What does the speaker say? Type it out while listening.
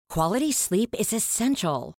Quality sleep is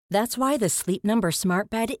essential. That's why the Sleep Number Smart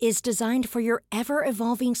Bed is designed for your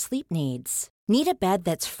ever-evolving sleep needs. Need a bed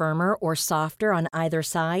that's firmer or softer on either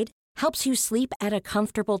side? Helps you sleep at a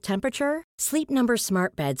comfortable temperature? Sleep Number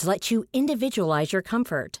Smart Beds let you individualize your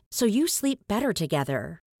comfort, so you sleep better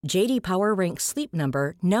together. J.D. Power ranks Sleep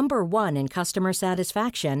Number number 1 in customer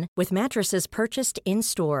satisfaction with mattresses purchased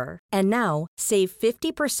in-store. And now, save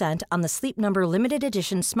 50% on the Sleep Number Limited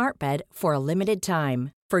Edition Smart Bed for a limited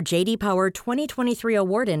time. For J.D. Power 2023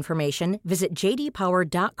 award information, visit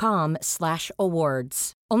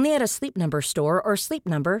jdpower.com/awards. Only at a Sleep Number store or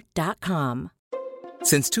sleepnumber.com.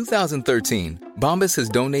 Since 2013, Bombas has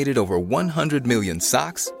donated over 100 million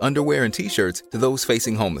socks, underwear, and T-shirts to those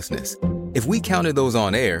facing homelessness. If we counted those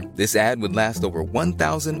on air, this ad would last over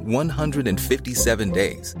 1,157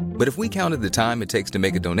 days. But if we counted the time it takes to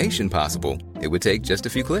make a donation possible, it would take just a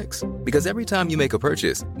few clicks. Because every time you make a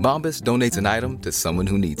purchase, Bombas donates an item to someone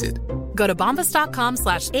who needs it. Go to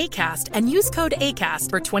bombas.com/ACAST and use code ACAST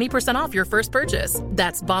for 20% off your first purchase.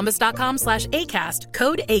 That's bombas.com/ACAST,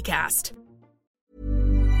 code ACAST.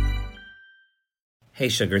 Hey,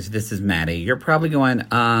 sugars, this is Maddie. You're probably going,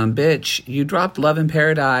 bitch, you dropped Love in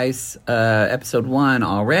Paradise, episode 1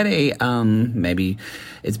 already. Maybe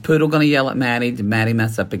is Poodle going to yell at Maddie? Did Maddie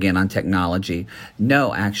mess up again on technology?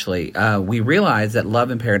 No, actually. We realized that Love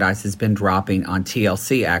in Paradise has been dropping on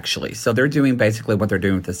TLC, actually. So they're doing basically what they're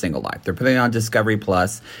doing with The Single Life. They're putting it on Discovery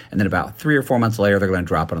Plus, and then about 3 or 4 months later, they're going to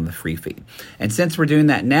drop it on the free feed. And since we're doing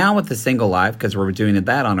that now with The Single Life, because we're doing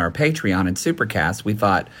that on our Patreon and Supercast, we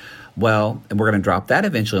thought, well, and we're going to drop that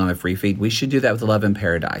eventually on the free feed, we should do that with Love in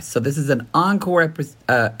Paradise. So this is an encore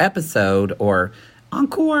episode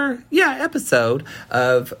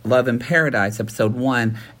of Love in Paradise, episode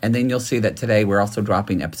 1. And then you'll see that today we're also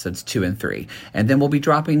dropping episodes 2 and 3. And then we'll be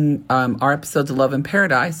dropping our episodes of Love in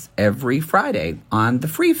Paradise every Friday on the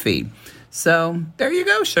free feed. So there you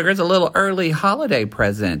go, sugars, a little early holiday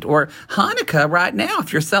present, or Hanukkah right now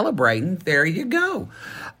if you're celebrating. There you go.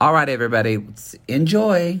 All right, everybody,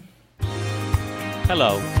 enjoy.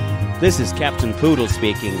 Hello, this is Captain Poodle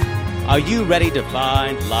speaking. Are you ready to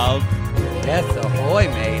find love? Yes, ahoy,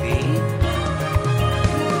 matey.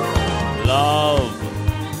 Love.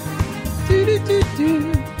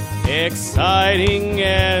 Do-do-do-do. Exciting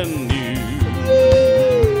and new.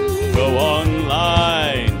 Go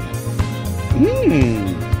online.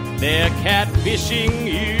 They're catfishing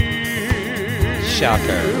you.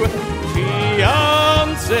 Shocker.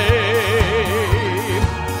 Fiancé.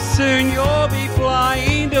 Soon you'll be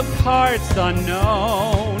flying to parts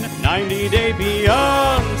unknown. 90-day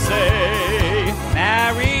Beyonce.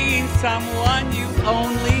 Marrying someone you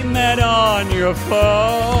only met on your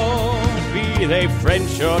phone. Be they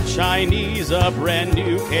French or Chinese, a brand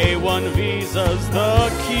new K1 visa's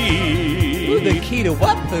the key. Ooh, the key to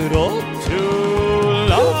what, Poodle? To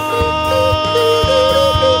love.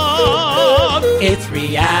 It's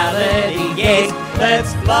reality, yes,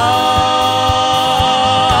 let's love.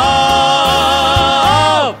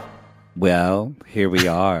 Well, here we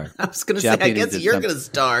are. I was going to say, I guess you're going to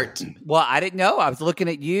start. Well, I didn't know. I was looking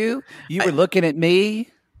at you. You were looking at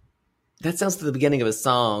me. That sounds to the beginning of a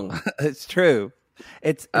song. It's true.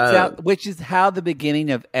 It's out, which is how the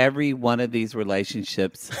beginning of every one of these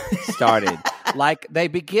relationships started. Like they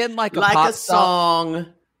begin like a pop song.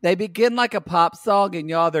 They begin like a pop song, and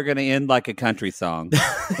y'all, they're going to end like a country song.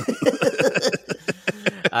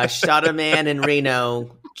 I shot a man in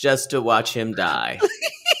Reno just to watch him die.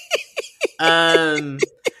 This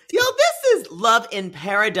is Love in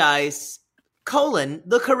Paradise,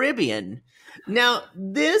 the Caribbean. Now,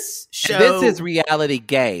 this show... This is Reality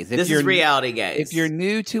Gaze. This is Reality Gaze. If you're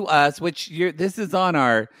new to us, this is on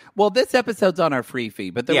our... Well, this episode's on our free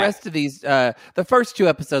feed, but the rest of these... the first 2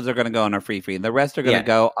 episodes are going to go on our free feed, and the rest are going to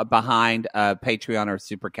go behind Patreon or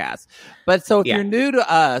Supercast. But so if you're new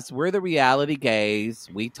to us, we're the Reality Gaze.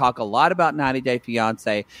 We talk a lot about 90 Day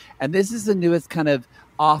Fiancé, and this is the newest kind of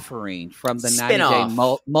offering from the 90 Day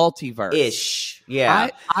multiverse. Ish. Yeah.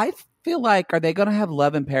 I feel like, are they going to have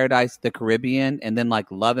Love in Paradise, the Caribbean, and then like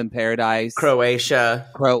Love in Paradise, Croatia,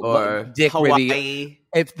 or Dick Hawaii?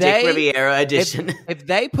 Dick Riviera edition. If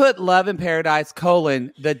they put Love in Paradise,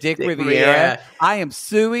 the Dick Riviera, I am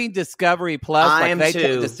suing Discovery Plus. I am they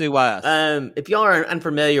too. To sue us. If y'all are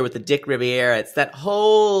unfamiliar with the Dick Riviera, it's that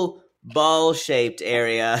whole ball-shaped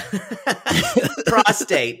area,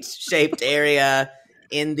 prostate-shaped area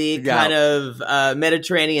in the kind of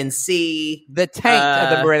Mediterranean Sea. The taint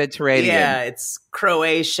of the Mediterranean. Yeah, it's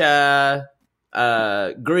Croatia,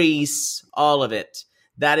 Greece, all of it.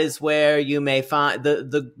 That is where you may find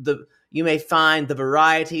the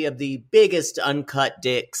variety of the biggest uncut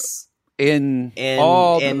dicks in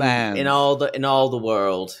all the land, in all the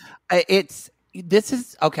world. This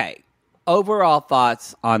is okay. Overall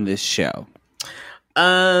thoughts on this show?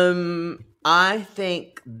 I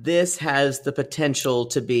think this has the potential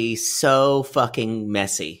to be so fucking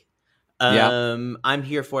messy. I'm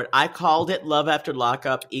here for it. I called it Love After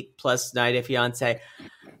Lockup plus 90 Day Fiance.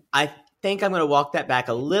 I think I'm going to walk that back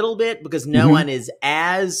a little bit because no one is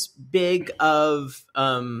as big of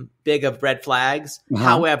red flags.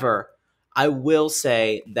 However, I will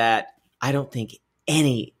say that I don't think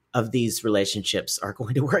any of these relationships are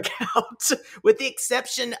going to work out, with the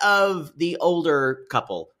exception of the older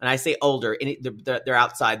couple. And I say older, they're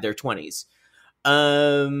outside their 20s.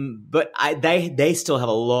 But they still have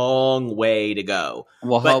a long way to go.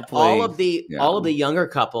 Well, but hopefully all of the younger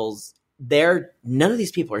couples, none of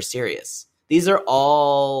these people are serious. These are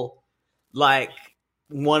all like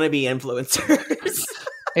wannabe influencers.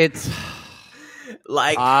 It's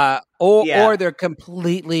like, or they're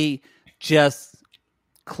completely just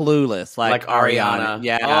clueless, like Ariana.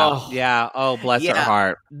 Yeah. Oh, bless her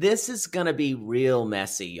heart. This is gonna be real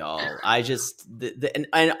messy, y'all. I just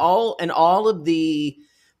and all of the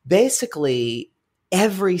basically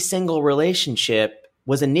every single relationship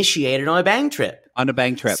was initiated on a bang trip.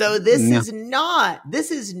 So this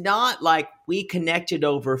is not like we connected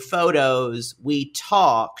over photos, we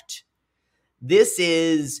talked. This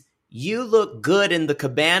is, you look good in the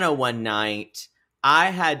cabana one night.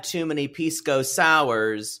 I had too many pisco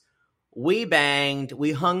sours. We banged.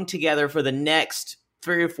 We hung together for the next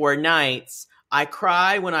 3 or 4 nights. I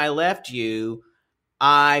cried when I left you.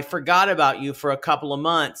 I forgot about you for a couple of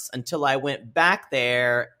months until I went back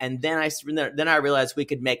there, and then I realized we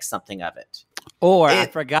could make something of it. Or I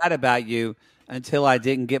forgot about you until I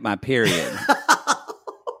didn't get my period.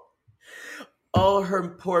 Oh, her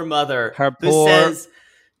poor mother. Who says,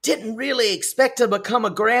 didn't really expect to become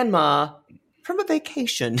a grandma. From a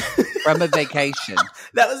vacation.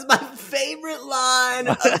 That was my favorite line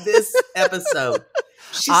of this episode.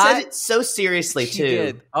 She said it so seriously, too.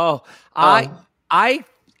 Did. I'm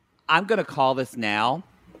going to call this now.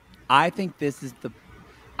 I think the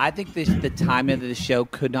timing of the show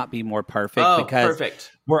could not be more perfect because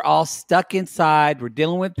we're all stuck inside. We're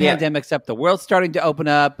dealing with pandemic stuff. The world's starting to open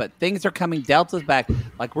up, but things are coming. Delta's back.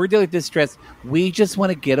 Like, we're dealing with this stress. We just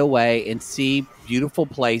want to get away and see beautiful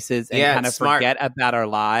places and kind of forget about our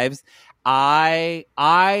lives. I'm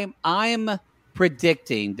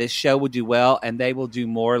predicting this show will do well, and they will do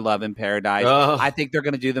more Love in Paradise. I think they're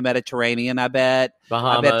going to do the Mediterranean. I bet they're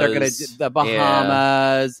going to do the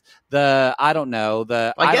Bahamas. I don't know.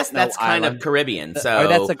 I guess that's kind of Caribbean. So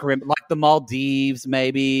that's the Caribbean, like the Maldives,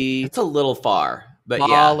 maybe. It's a little far, but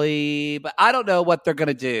Bali. But I don't know what they're going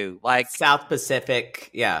to do. Like South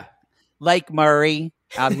Pacific, Lake Murray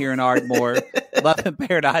out here in Ardmore. Love in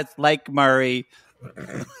Paradise, Lake Murray.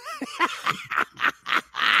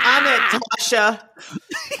 I met Tasha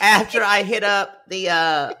after I hit up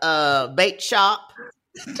the bait shop,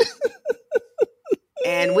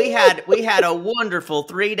 and we had a wonderful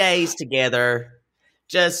 3 days together,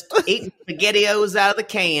 just eating SpaghettiOs out of the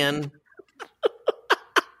can.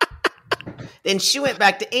 Then she went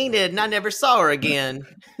back to Enid, and I never saw her again.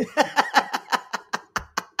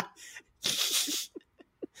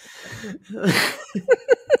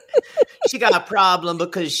 She got a problem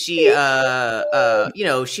because she,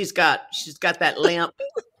 she's got that limp,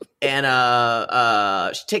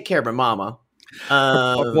 and she take care of her mama.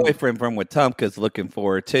 Her boyfriend from Wetumpka's looking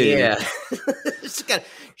for her too. Yeah, she's got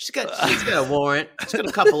a warrant. She's got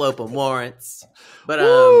a couple open warrants, but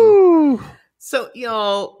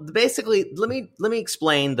so basically, let me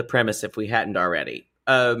explain the premise if we hadn't already.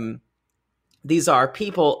 These are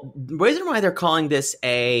people. The reason why they're calling this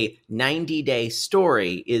a 90-day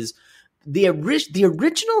story is the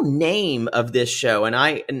original name of this show, and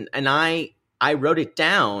I wrote it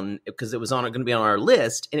down because it was going to be on our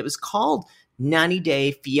list, and it was called 90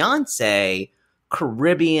 Day Fiance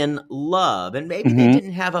Caribbean Love, and maybe they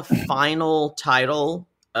didn't have a final title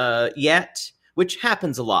yet, which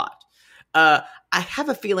happens a lot. I have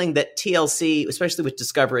a feeling that TLC, especially with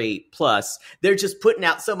Discovery Plus, they're just putting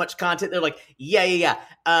out so much content. They're like,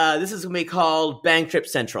 this is going to be called Bang Trip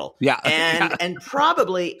Central. Yeah. And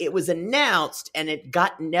probably it was announced and it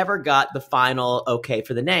never got the final okay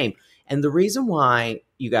for the name. And the reason why,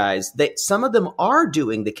 you guys, that some of them are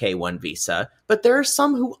doing the K1 visa, but there are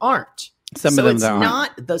some who aren't. So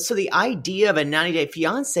the idea of a 90-day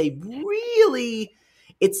fiance really...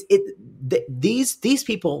 These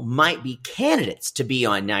people might be candidates to be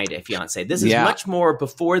on 90 Day Fiance. This is much more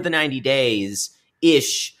before the 90 days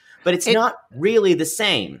ish, but it's not really the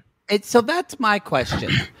same. So that's my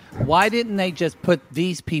question. Why didn't they just put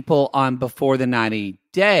these people on before the 90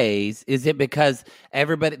 days? Is it because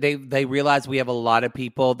everybody they realized we have a lot of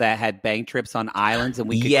people that had bang trips on islands and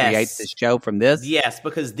we could create this show from this? Yes,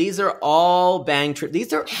 because these are all bang trips.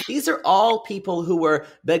 These are all people who were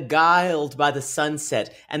beguiled by the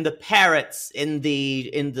sunset and the parrots in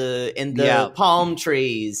the palm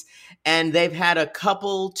trees. And they've had a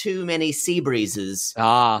couple too many sea breezes.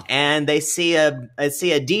 And they see a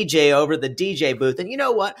DJ over the DJ booth. And you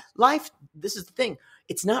know what? Life, this is the thing.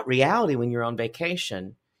 It's not reality when you're on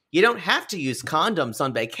vacation. You don't have to use condoms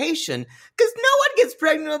on vacation because no one gets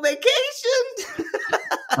pregnant on vacation.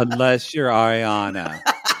 Unless you're Ariana.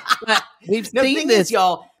 But we've seen this.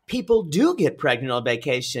 Y'all, people do get pregnant on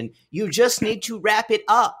vacation. You just need to wrap it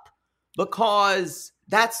up because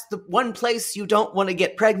that's the one place you don't want to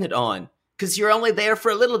get pregnant on because you're only there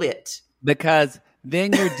for a little bit. Because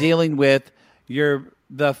then you're dealing with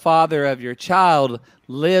the father of your child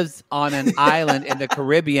lives on an island in the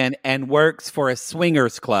Caribbean and works for a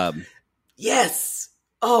swingers club. Yes.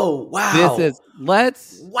 Oh, wow.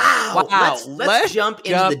 Let's jump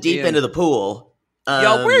into the deep end of the pool.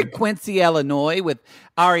 Y'all, we're in Quincy, Illinois with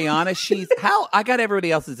Ariana. I got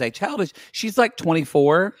everybody else's age. How old is she? She's like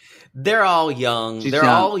 24. They're all young. They're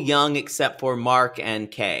all young except for Mark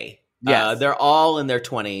and Kay. Yes. They're all in their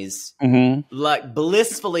 20s, like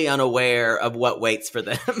blissfully unaware of what waits for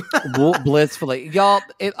them. Blissfully. Y'all,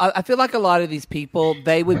 I feel like a lot of these people,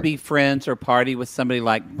 they would be friends or party with somebody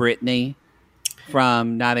like Brittany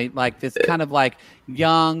from like this kind of like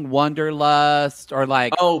young Wanderlust or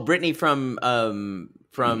like... Oh, Brittany from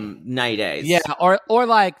 90 Days. Yeah, or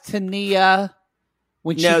like Tania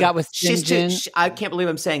when she got with St. I can't believe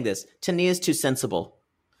I'm saying this. Tania's too sensible.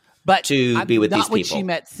 But to be with these people. Not when she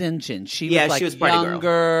met St. John. She was party younger.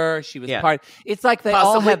 Girl. She was party. It's like they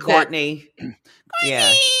all have Courtney.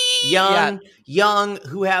 Yeah. Young,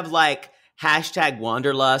 who have like hashtag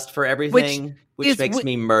Wanderlust for everything, which makes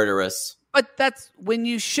me murderous. But that's when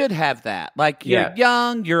you should have that. Like you're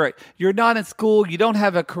young, you're not in school, you don't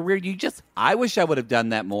have a career. I wish I would have done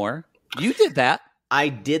that more. You did that. I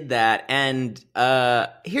did that. And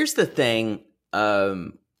here's the thing.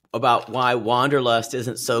 About why Wanderlust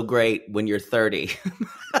isn't so great when you're 30.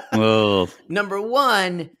 Number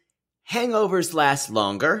one, hangovers last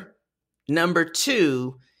longer. Number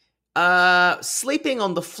two, sleeping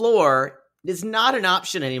on the floor is not an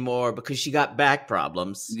option anymore because you got back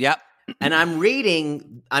problems. Yep. And I'm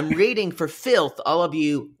reading for filth, all of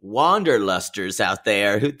you Wanderlusters out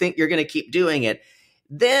there who think you're going to keep doing it.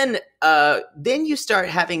 Then you start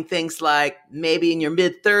having things like maybe in your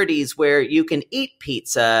mid-30s where you can eat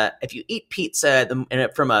pizza. If you eat pizza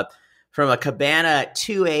from a cabana at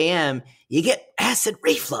 2 a.m., you get acid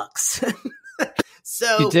reflux.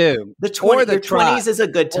 So you do. The 20s is a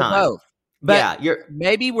good time. But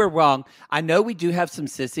maybe we're wrong. I know we do have some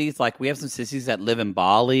sissies. Like we have some sissies that live in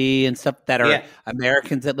Bali and stuff that are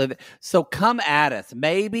Americans that live. So come at us.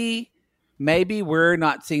 Maybe we're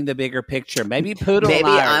not seeing the bigger picture. Maybe Poodle. Maybe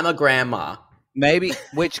I'm a grandma. Maybe,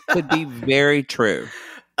 which could be very true.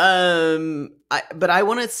 But I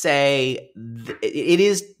want to say it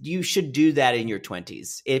is. You should do that in your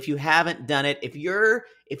 20s. If you haven't done it, if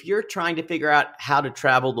you're trying to figure out how to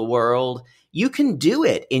travel the world, you can do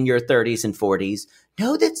it in your 30s and 40s.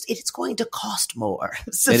 Know that it's going to cost more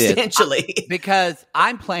substantially. Because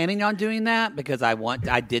I'm planning on doing that because I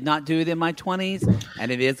did not do it in my 20s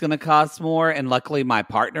and it is going to cost more. And luckily my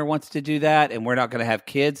partner wants to do that and we're not going to have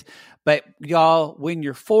kids. But y'all, when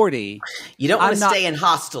you're 40, you don't want to stay in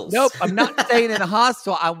hostels. Nope, I'm not staying in a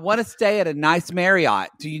hostel. I want to stay at a nice Marriott.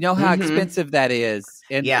 Do you know how expensive that is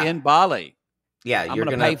in Bali? Yeah, you're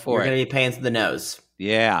going to pay for it. You're going to be paying the nose.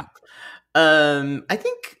 Yeah. I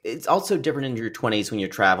think it's also different in your 20s when you're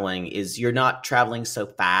traveling is you're not traveling so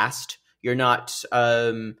fast. You're not,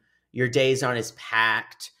 your days aren't as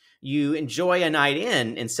packed. You enjoy a night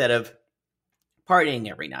in instead of partying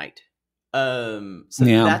every night. That's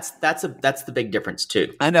the big difference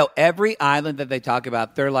too. I know every island that they talk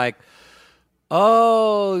about, they're like,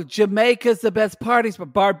 oh, Jamaica's the best party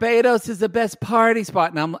spot. Barbados is the best party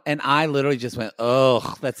spot. And I literally just went,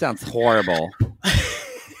 oh, that sounds horrible.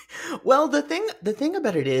 Well, the thing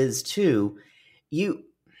about it is too,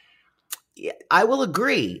 I will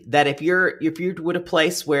agree that if you're with a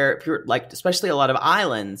place where if you're like, especially a lot of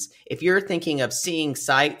islands, if you're thinking of seeing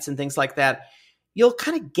sites and things like that, you'll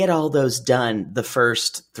kind of get all those done the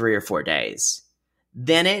first 3 or 4 days.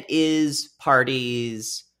 Then it is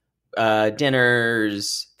parties,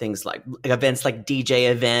 dinners, things like events like DJ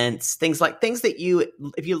events, things that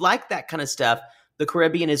if you like that kind of stuff, the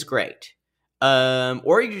Caribbean is great.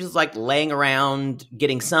 or you're just like laying around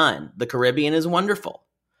getting sun. The Caribbean is wonderful.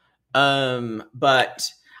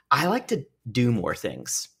 But I like to do more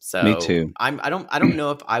things. So Me too. I don't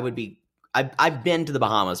know if I would be. I've been to the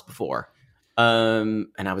Bahamas before, and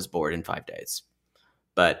I was bored in 5 days.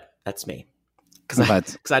 But that's me, because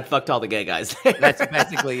I'd fucked all the gay guys there. That's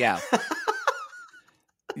basically Yeah,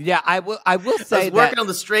 I will say I was working on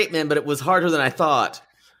the straight men, but it was harder than I thought.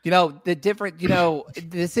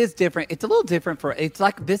 This is different. It's a little different it's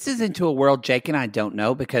like this is into a world Jake and I don't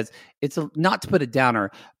know, because it's not to put a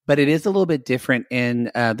downer, but it is a little bit different in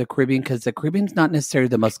the Caribbean, because the Caribbean's not necessarily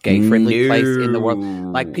the most gay-friendly place in the world.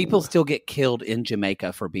 Like, people still get killed in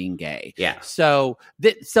Jamaica for being gay. Yeah. So,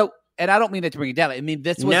 and I don't mean that to bring it down. I mean,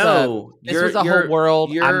 this was a whole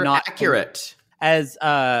world. You're not accurate.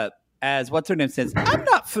 As what's her name says, I'm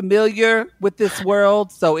not familiar with this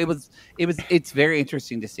world, so it's very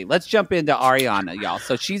interesting to see. Let's jump into Ariana, y'all.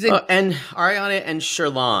 So she's in and Ariana and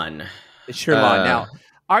Sherlon. Now,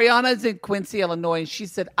 Ariana's in Quincy, Illinois, and she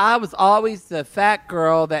said, I was always the fat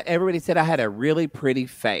girl that everybody said I had a really pretty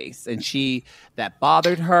face, and that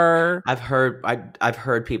bothered her. I've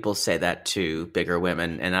heard people say that to bigger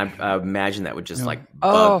women, and I imagine that would just like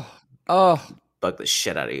bug the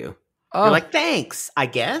shit out of you. You're like, thanks, I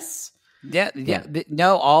guess. Yeah.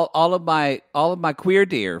 No, all of my queer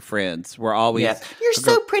dear friends were always. Yeah. You're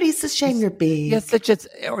so pretty. It's a shame you're big. Yeah, such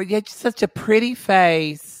a pretty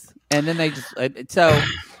face, and then they just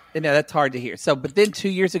that's hard to hear. So, but then 2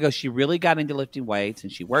 years ago, she really got into lifting weights,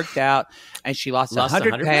 and she worked out, and she lost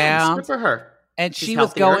 100 pounds. Good for her. And she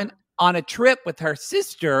was going on a trip with her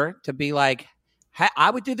sister to be like,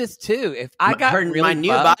 I would do this too if I got my new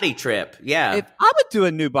body trip. Yeah, if I would do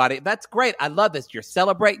a new body, that's great. I love this. You're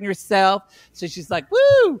celebrating yourself. So she's like,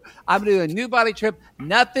 "Woo! I'm doing a new body trip.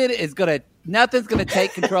 Nothing's gonna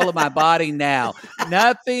take control of my body now.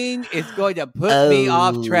 Nothing is going to put me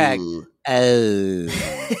off track."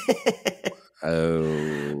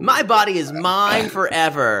 My body is mine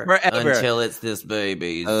forever until it's this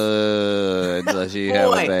baby's. Unless you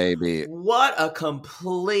have a baby. What a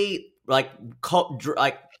complete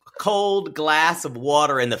cold glass of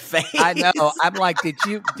water in the face. I know. I'm like,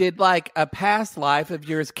 did like a past life of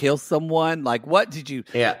yours kill someone? Like, what did you?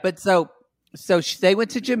 Yeah. But so they went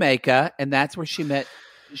to Jamaica, and that's where she met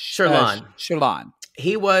Sherlon.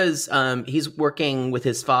 He was he's working with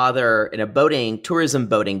his father in a tourism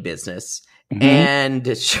boating business. Mm-hmm. And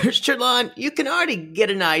Sherlon, you can already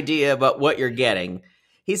get an idea about what you're getting.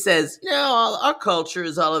 He says, our culture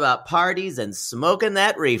is all about parties and smoking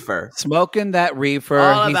that reefer. All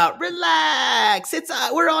about relax.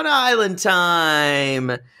 We're on island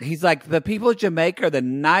time. He's like, the people of Jamaica are the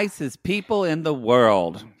nicest people in the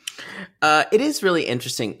world. It is really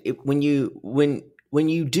interesting when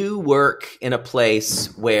you do work in a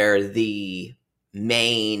place where the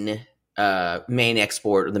main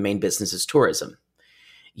export or the main business is tourism.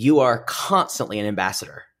 You are constantly an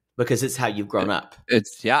ambassador. Because it's how you've grown up.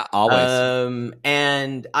 Always.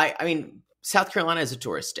 And I mean, South Carolina is a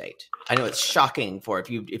tourist state. I know it's shocking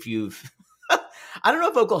if you've. I don't know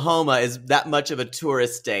if Oklahoma is that much of a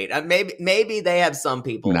tourist state. Maybe they have some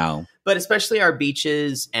people. No, but especially our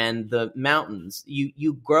beaches and the mountains.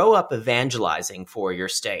 You grow up evangelizing for your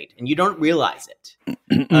state, and you don't realize it.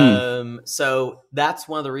 So that's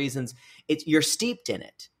one of the reasons you're steeped in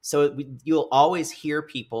it. So you'll always hear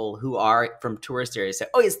people who are from tourist areas say,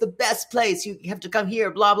 "Oh, it's the best place. You have to come here."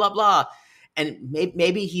 Blah blah blah. And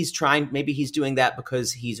maybe he's doing that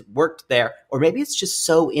because he's worked there, or maybe it's just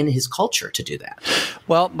so in his culture to do that.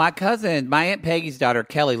 Well, my Aunt Peggy's daughter,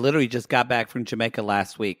 Kelly, literally just got back from Jamaica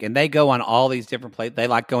last week, and they go on all these different places. They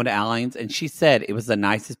like going to islands, and she said it was the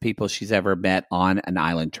nicest people she's ever met on an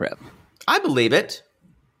island trip. I believe it.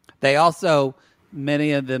 They also...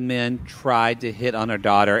 Many of the men tried to hit on her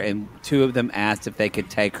daughter, and two of them asked if they could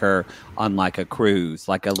take her on like a cruise,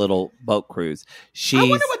 like a little boat cruise. I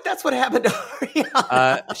wonder that's what happened to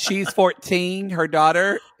her. She's 14, her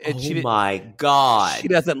daughter. And my God. She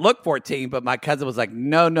doesn't look 14, but my cousin was like,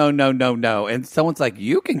 no. And someone's like,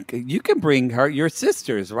 you can bring your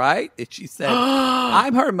sisters, right? And she said,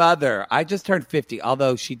 I'm her mother. I just turned 50,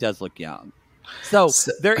 although she does look young. So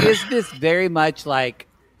there is this very much like,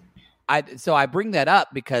 I bring that up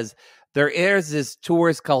because there is this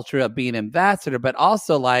tourist culture of being ambassador, but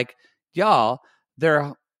also like, y'all,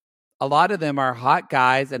 a lot of them are hot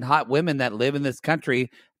guys and hot women that live in this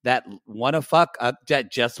country that want to fuck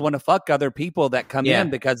that just want to fuck other people that come in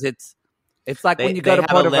because it's like when you go to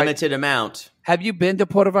Puerto Vallarta. They have a limited amount. Have you been to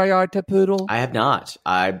Puerto Vallarta, Poodle? I have not.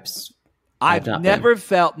 I've never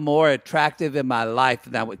felt more attractive in my life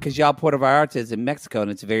than that, because y'all, Puerto Vallarta is in Mexico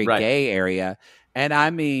and it's a very gay area. And I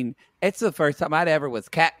mean, It's the first time I'd ever was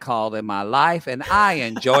catcalled in my life, and I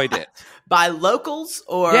enjoyed it. By locals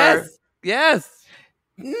or Yes.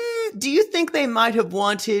 Do you think they might have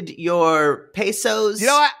wanted your pesos? You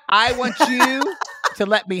know what? I want you to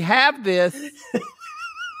let me have this.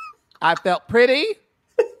 I felt pretty.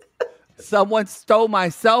 Someone stole my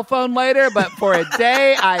cell phone later, but for a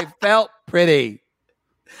day, I felt pretty.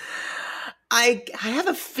 I have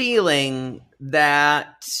a feeling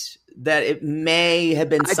that it may have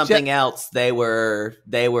been something else they were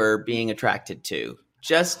being attracted to.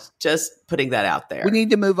 Just putting that out there. We need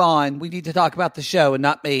to move on. We need to talk about the show and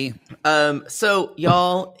not me. So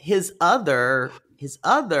y'all, his other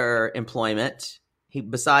employment, he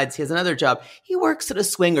has another job. He works at a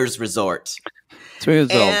swingers resort.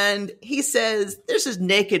 And he says there's just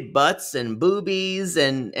naked butts and boobies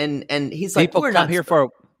and he's like, people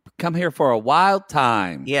come here for a wild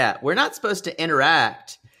time. Yeah, we're not supposed to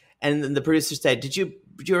interact. And then the producer said, Did you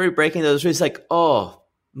already breaking those rules? He's like, oh,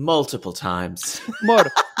 multiple times.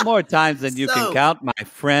 more times than you can count, my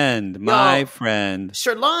friend.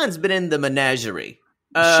 Sherlon's been in the menagerie.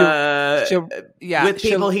 With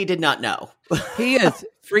people he did not know. He is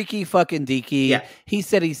freaky fucking deaky. Yeah. He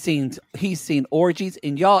said he's seen orgies,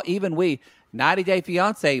 and y'all, even we, 90 Day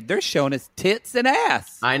Fiance, they're showing us tits and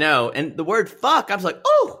ass. I know. And the word fuck, I was like,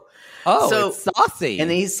 so, it's saucy. And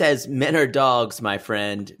then he says, men are dogs, my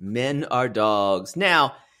friend. Men are dogs.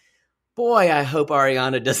 Now, boy, I hope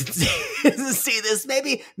Ariana doesn't see this.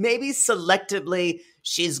 Maybe selectively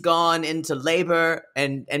she's gone into labor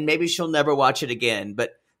and maybe she'll never watch it again.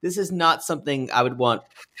 But this is not something I would want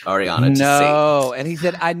Ariana to see. No. And he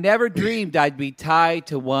said, I never dreamed I'd be tied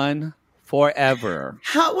to one forever.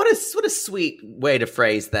 What a sweet way to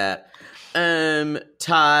phrase that.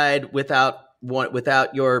 Tied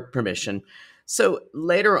without your permission. So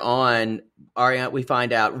later on, Ariana, we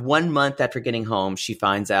find out 1 month after getting home, she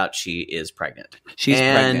finds out she is pregnant. She's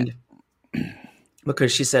pregnant.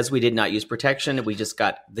 Because she says we did not use protection. We just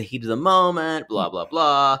got the heat of the moment, blah, blah,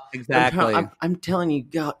 blah. Exactly. I'm telling you,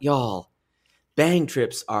 y'all, bang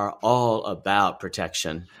trips are all about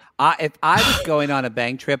protection. If I was going on a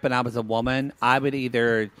bang trip and I was a woman, I would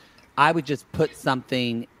just put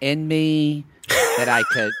something in me that I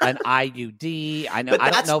could, an IUD. I don't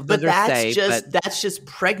know if those are safe. That's just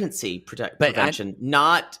pregnancy prevention,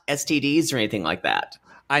 not STDs or anything like that.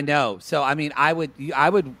 I know. So, I mean, I would.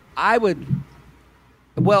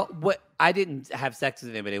 Well, I didn't have sex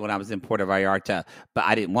with anybody when I was in Puerto Vallarta, but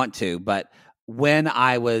I didn't want to. But when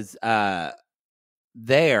I was there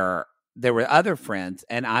were other friends,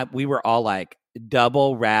 and we were all like,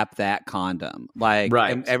 double wrap that condom, like,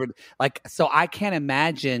 right? So I can't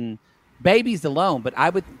imagine babies alone, but I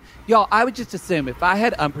would just assume if I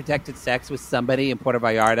had unprotected sex with somebody in Puerto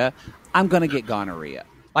Vallarta, I'm gonna get gonorrhea.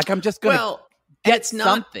 Like, I'm just gonna.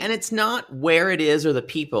 Something. And it's not where it is or the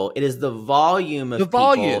people. It is the volume of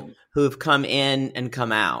people who've come in and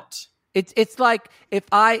come out. It's like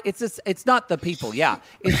it's not the people. Yeah.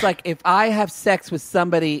 It's like if I have sex with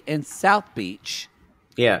somebody in South Beach.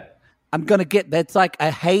 Yeah. I'm going to that's like a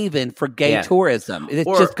haven for gay tourism. It's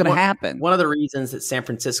just going to happen. One of the reasons that San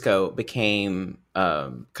Francisco became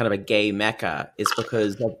kind of a gay mecca is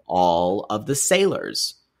because of all of the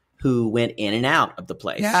sailors who went in and out of the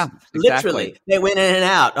place. Yeah, exactly. Literally, they went in and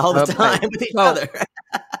out all the time with each other.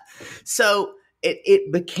 So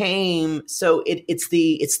it became it's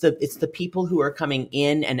the people who are coming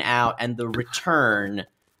in and out, and the return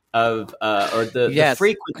of the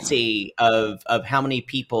frequency of how many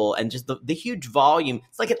people, and just the huge volume.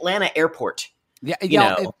 It's like Atlanta Airport. Yeah,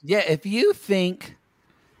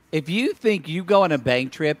 If you think you go on a bang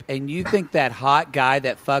trip and you think that hot guy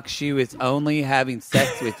that fucks you is only having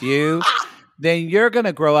sex with you, then you're going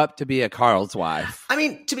to grow up to be a Carl's wife. I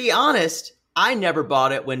mean, to be honest, I never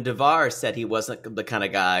bought it when DeVar said he wasn't the kind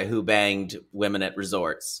of guy who banged women at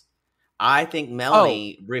resorts. I think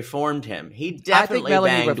Melanie reformed him. He definitely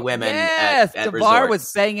banged women at resorts. DeVar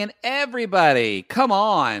was banging everybody. Come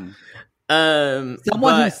on.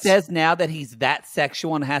 Someone who says now that he's that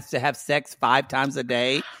sexual and has to have sex 5 times a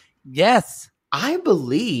day. Yes. I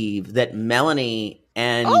believe that Melanie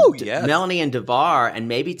and DeVar and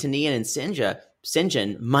maybe Tania and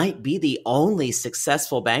Sinjin might be the only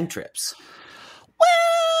successful bang trips.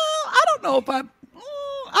 Well, I don't know if I've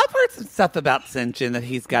heard some stuff about Sinjin that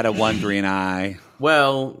he's got a wandering eye.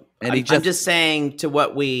 Well, and I'm just saying to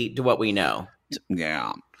what we know.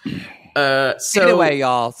 Yeah. Anyway,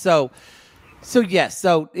 y'all. So yes,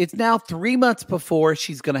 so it's now 3 months before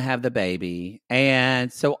she's going to have the baby.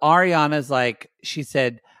 And so Ariana's like, she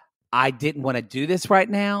said, I didn't want to do this right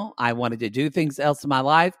now. I wanted to do things else in my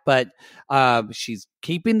life, but she's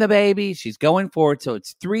keeping the baby. She's going forward. So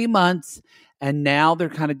it's 3 months. And now they're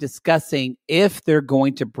kind of discussing if they're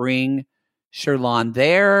going to bring Sherlon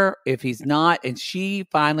there, if he's not. And she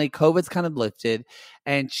finally, COVID's kind of lifted.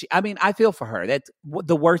 And I feel for her. That's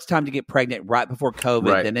the worst time to get pregnant right before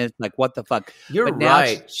COVID. Right. And it's like, what the fuck? You're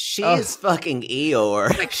right. She is fucking Eeyore.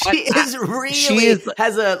 She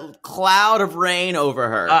has a cloud of rain over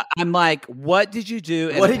her. I'm like, what did you do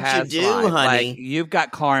in What the did past you do, life? honey? Like, you've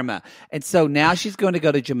got karma. And so now she's going to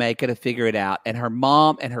go to Jamaica to figure it out. And her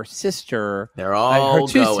mom and her sister, they're all her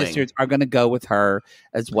two going. sisters are going to go with her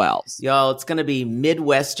as well. Y'all, it's going to be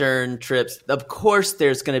Midwestern trips. Of course,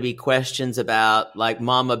 there's going to be questions about, like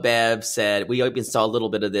Mama Bev said, we even saw a little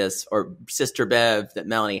bit of this, or Sister Bev, that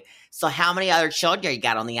Melanie. So how many other children you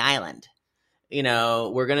got on the island? You know,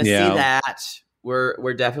 we're going to see that.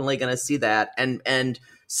 We're definitely going to see that. And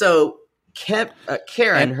so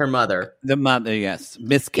Karen, her mother. The mother, yes.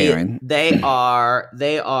 Miss Karen. They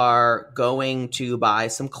are going to buy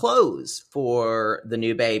some clothes for the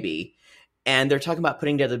new baby. And they're talking about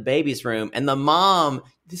putting together the baby's room. And the mom,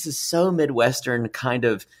 this is so Midwestern kind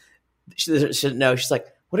of, she doesn't know. She's like,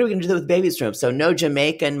 what are we going to do with the baby's room? So no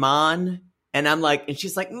Jamaican Mon. And I'm like, and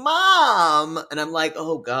she's like, Mom. And I'm like,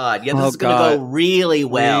 oh God. Yeah, this is going to go really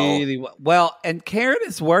well. Really well. And Karen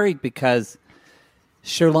is worried because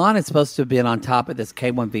Sherlon is supposed to have been on top of this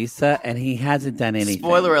K-1 visa and he hasn't done anything.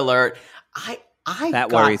 Spoiler alert. I that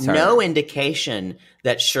got her. No indication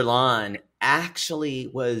that Sherlon actually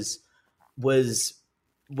was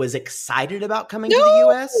excited about coming to the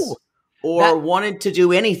U.S. or wanted to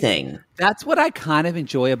do anything. That's what I kind of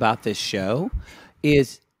enjoy about this show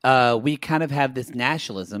is we kind of have this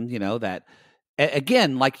nationalism, you know, that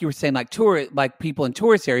again, like you were saying, like people in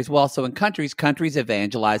tourist areas, well, also in countries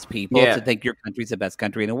evangelize people to think your country's the best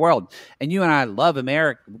country in the world. And you and I love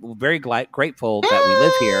America. We're very grateful that we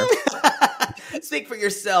live here. Speak for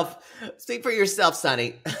yourself. Speak for yourself,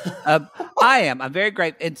 Sonny. I am. I'm very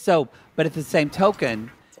grateful. And so, but at the same token,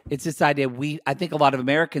 it's this idea I think a lot of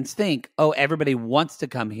Americans think, oh, everybody wants to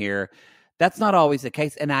come here. That's not always the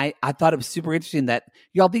case. And I thought it was super interesting that,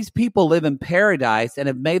 y'all, these people live in paradise and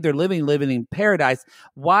have made their living in paradise.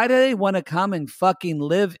 Why do they want to come and fucking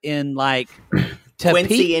live in like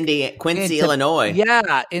Quincy, Illinois?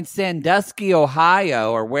 Yeah, in Sandusky,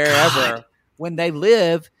 Ohio, or wherever. God.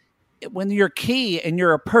 When you're Key and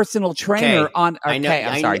you're a personal trainer on. Okay, I know.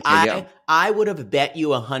 I'm sorry. I would have bet you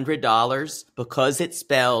 $100 because it's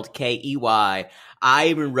spelled Key. I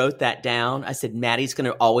even wrote that down. I said, Maddie's going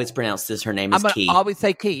to always pronounce this. Her name is Key. I always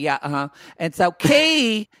say Key. Yeah. And so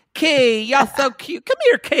Key, y'all so cute. Come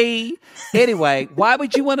here, Key. Anyway, why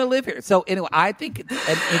would you want to live here? So anyway, I think it's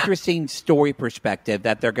an interesting story perspective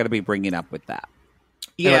that they're going to be bringing up with that.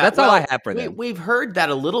 Yeah. Anyway, that's all I have for them. We've heard that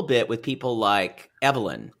a little bit with people like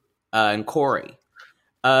Evelyn and Corey.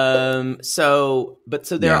 So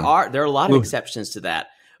there are a lot of exceptions to that.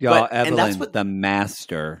 Y'all, Evelyn, the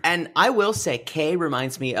master. And I will say, Kay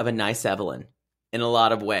reminds me of a nice Evelyn in a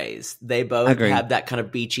lot of ways. They both have that kind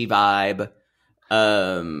of beachy vibe.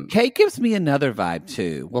 Kay gives me another vibe,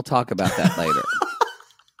 too. We'll talk about that later.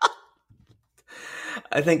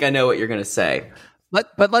 I think I know what you're going to say.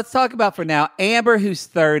 But let's talk about for now Amber, who's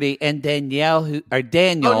 30, and Danielle,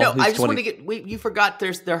 Daniel. Oh no, who's I just 20. want to get. You forgot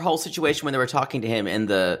their whole situation when they were talking to him in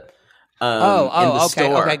the. Okay,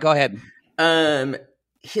 store. Okay, go ahead.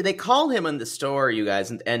 They call him in the store, you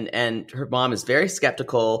guys, and her mom is very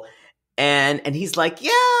skeptical, and he's like,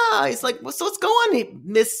 yeah, he's like, well, so what's going on,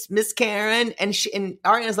 Miss Karen, and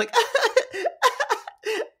Ariana's like,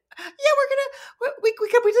 yeah,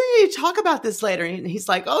 we need to talk about this later, and he's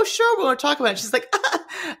like, oh sure, we want to talk about it. She's like,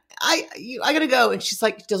 I gotta go, and she's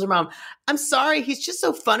like, tells her mom, I'm sorry, he's just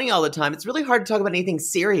so funny all the time. It's really hard to talk about anything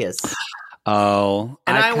serious. Oh,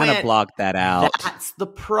 and I kind of blocked that out. That's the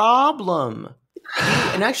problem.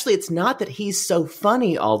 And actually, it's not that he's so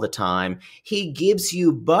funny all the time. He gives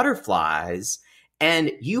you butterflies,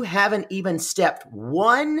 and you haven't even stepped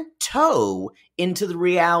one toe into the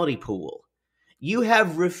reality pool. You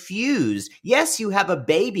have refused. Yes, you have a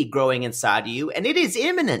baby growing inside of you, and it is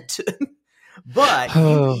imminent. But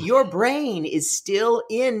your brain is still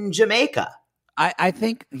in Jamaica. I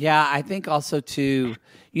think also, too,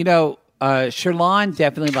 you know, Sherlon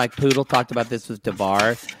definitely, like Poodle talked about this with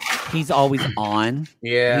Devar. He's always on.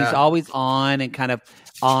 Yeah. He's always on and kind of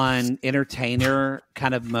on entertainer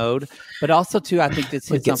kind of mode. But also, too, I think this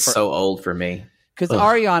hits on so old for me. Because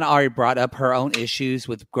Ariana already brought up her own issues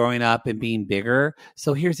with growing up and being bigger.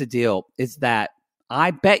 So here's the deal, is that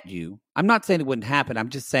I bet you, I'm not saying it wouldn't happen. I'm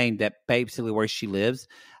just saying that basically where she lives,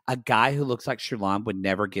 a guy who looks like Sherlon would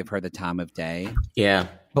never give her the time of day Yeah.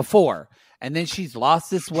 before. And then she's lost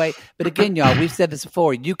this weight. But again, y'all, we've said this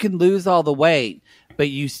before. You can lose all the weight, but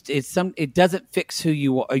it doesn't fix who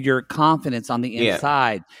you are, your confidence on the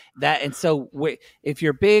inside. So if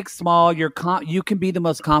you're big, small, you can be the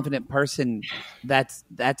most confident person. That's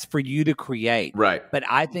for you to create. Right. But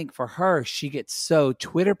I think for her, she gets so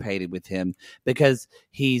Twitter-pated with him because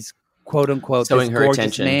he's quote unquote this gorgeous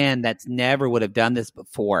attention. man that's never would have done this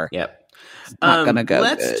before. Yep. It's not gonna go.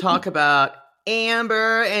 Let's good. talk about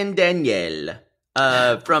Amber and Danielle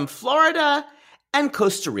from Florida and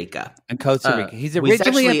Costa Rica. He's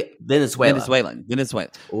originally Venezuelan.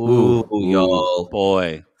 Ooh, y'all.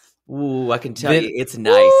 boy. Ooh, I can tell you it's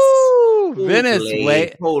nice. Ooh, Venezuela.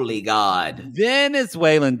 Holy God.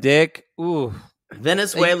 Venezuelan dick. Ooh.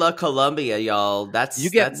 Venezuela, Colombia, y'all. You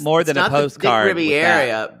get more than a postcard. The Dick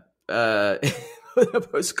Riviera, with a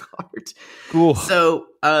postcard. Ooh. So,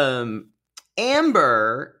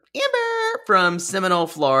 Amber from Seminole,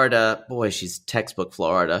 Florida. Boy, she's textbook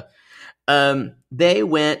Florida. They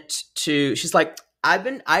went to. She's like,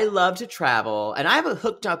 I love to travel, and I haven't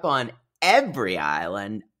hooked up on every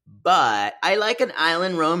island, but I like an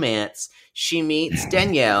island romance. She meets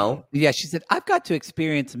Danielle. Yeah, she said, I've got to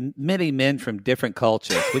experience many men from different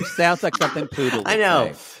cultures, which sounds like something Poodle would I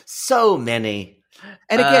know. say. So many.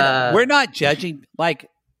 And again, we're not judging. Like,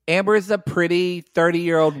 Amber is a pretty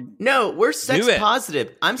 30-year-old. No, we're sex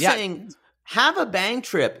positive. I'm saying have a bang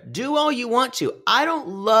trip. Do all you want to. I don't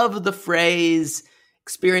love the phrase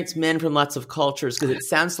experience men from lots of cultures because it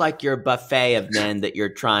sounds like you're a buffet of men that you're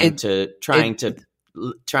trying to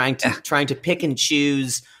pick and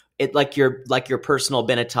choose. It like your personal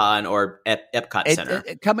Benetton or Epcot Center.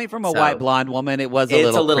 Coming from a white blonde woman, it was a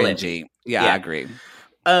little cringy. Yeah, I agree.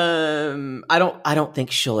 I don't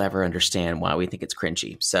think she'll ever understand why we think it's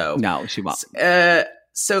cringy. So no, she won't.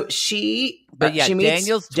 So she meets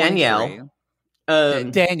Daniel's Danielle.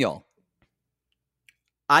 Daniel.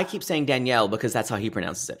 I keep saying Danielle because that's how he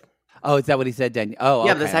pronounces it. Oh, is that what he said, Daniel? Oh,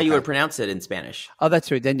 yeah, okay, that's how you would pronounce it in Spanish. Oh, that's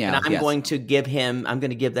true, Danielle. And I'm going to give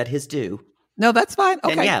that his due. No, that's fine.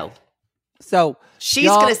 Okay. Danielle. So she's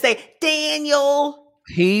going to say Daniel.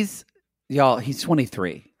 He's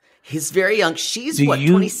 23. He's very young. She's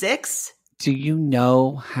 26? Do you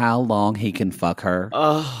know how long he can fuck her?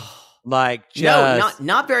 Oh. Like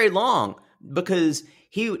not very long because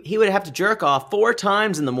he would have to jerk off 4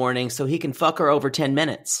 times in the morning so he can fuck her over 10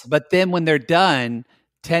 minutes. But then when they're done,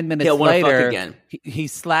 10 minutes He'll later, fuck again.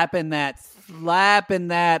 He's slapping that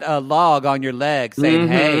log on your leg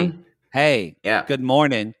saying, hey, good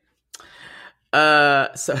morning.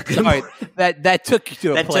 Sorry, that took you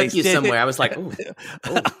to a place. That took you somewhere. I was like, ooh.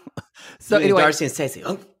 So anyway, Darcy and Stacey.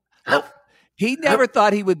 He never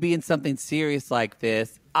thought he would be in something serious like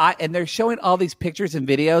this. And they're showing all these pictures and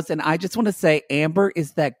videos, and I just want to say Amber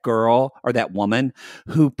is that girl or that woman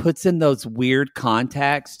who puts in those weird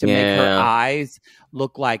contacts to make her eyes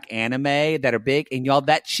look like anime that are big. And y'all,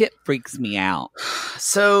 that shit freaks me out.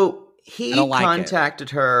 So he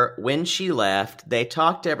contacted her when she left. They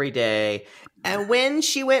talked every day. And when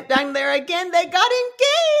she went down there again, they got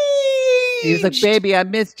engaged. He was like, baby, I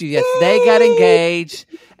missed you. Yes, they got engaged.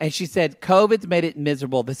 And she said, COVID's made it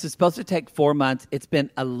miserable. This is supposed to take 4 months. It's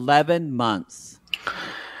been 11 months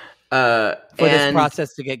for this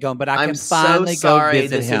process to get going. But I can finally go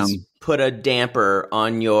visit him. Has put a damper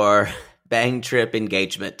on your bang trip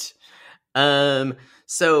engagement.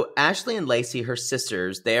 So Ashley and Lacey, her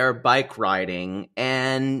sisters, they are bike riding,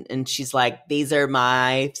 and she's like, "These are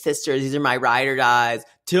my sisters. These are my ride or dies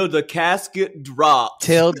till the casket drops."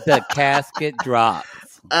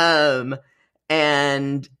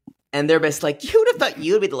 And they're basically like, "You would have thought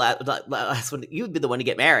you would be the last one. You would be the one to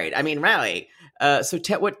get married." I mean, really. So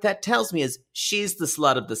what that tells me is she's the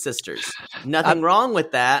slut of the sisters. Nothing wrong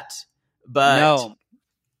with that, but no,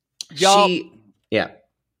 y'all. Yeah.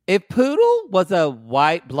 If Poodle was a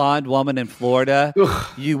white blonde woman in Florida,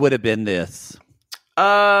 you would have been this.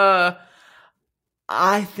 I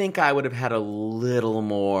think I would have had a little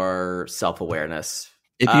more self-awareness.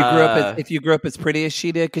 If you grew up as pretty as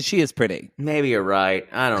she did, because she is pretty. Maybe you're right.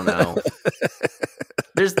 I don't know.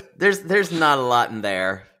 There's not a lot in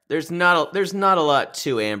there. There's not a lot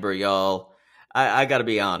to Amber, y'all. I got to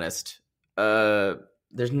be honest. There's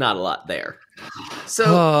not a lot there.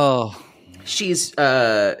 So. She's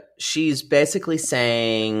basically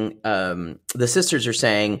saying the sisters are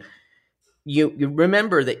saying you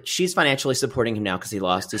remember that she's financially supporting him now because he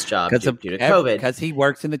lost his job due to COVID because he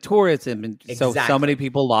works in the tourism and so many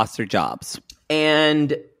people lost their jobs,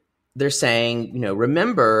 and they're saying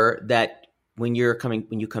remember that when you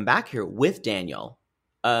come back here with Daniel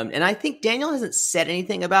And I think Daniel hasn't said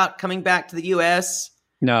anything about coming back to the U.S.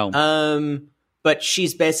 No. But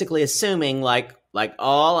she's basically assuming, like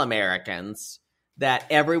all Americans, that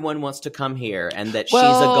everyone wants to come here and that she's a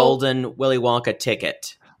golden Willy Wonka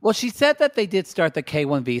ticket. Well, she said that they did start the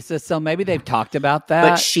K-1 visa, so maybe they've talked about that.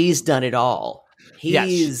 But she's done it all.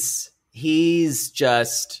 He's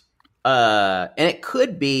just, and it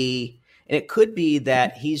could be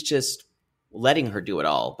that he's just letting her do it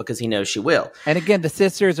all because he knows she will. And again, the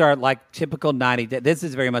sisters are like typical 90 Day. This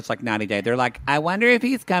is very much like 90 Day. They're like, I wonder if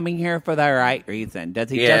he's coming here for the right reason. Does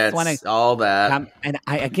he just want to all that? come?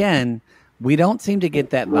 And we don't seem to get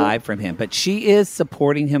that vibe from him, but she is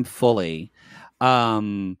supporting him fully.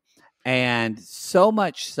 And so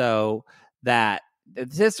much so that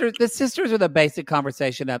the sisters are the basic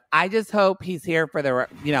conversation of, I just hope he's here for the,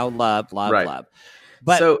 love.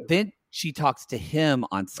 But then she talks to him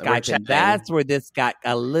on Skype, and that's where this got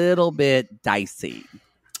a little bit dicey.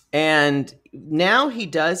 And now he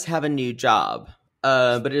does have a new job,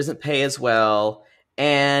 but it doesn't pay as well.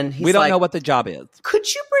 And we don't know what the job is.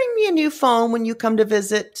 Could you bring me a new phone when you come to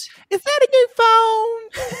visit? Is that a new phone?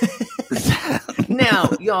 Now,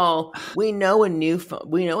 y'all, we know an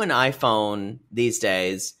iPhone these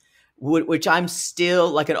days, which I'm still,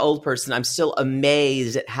 like an old person, I'm still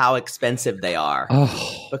amazed at how expensive they are.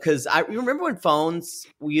 Oh. Because I remember when phones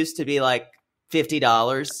used to be like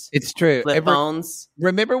 $50. It's true. Flip phones.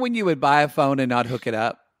 Remember when you would buy a phone and not hook it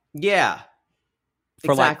up? Yeah.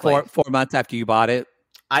 For exactly. like four months after you bought it?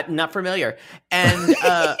 I'm not familiar. And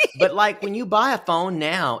but like when you buy a phone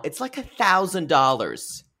now, it's like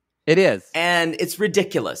 $1,000. It is. And it's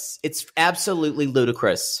ridiculous. It's absolutely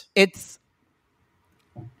ludicrous. It's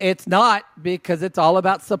not, because it's all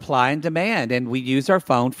about supply and demand, and we use our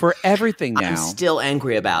phone for everything now. I'm still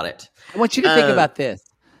angry about it. I want you to think about this.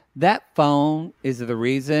 That phone is the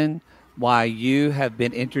reason why you have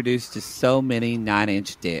been introduced to so many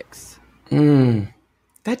 9-inch dicks.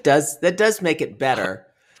 That does make it better.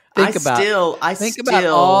 Think about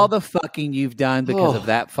all the fucking you've done because of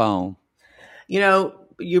that phone.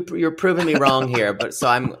 You're proving me wrong here, but so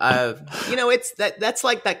I'm. It's that's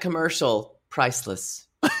like that commercial, priceless.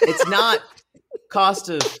 It's not cost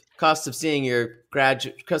of seeing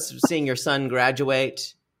your son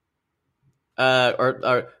graduate,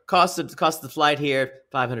 or cost of the flight here,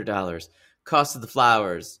 $500. Cost of the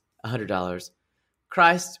flowers, $100.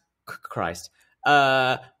 Christ.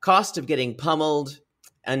 Cost of getting pummeled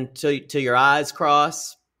until your eyes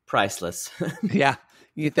cross, priceless. Yeah,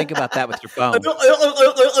 you think about that with your phone.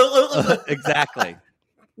 Exactly.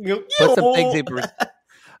 Put some things in.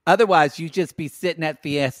 Otherwise, you just be sitting at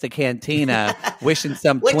Fiesta Cantina wishing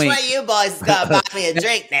some Which twink. way you boys gonna buy me a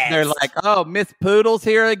drink next? They're like, oh, Miss Poodle's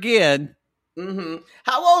here again. Mm-hmm.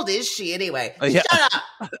 How old is she anyway? Yeah. Shut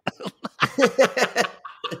up.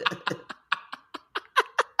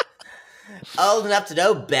 Old enough to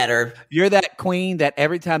know better. You're that queen that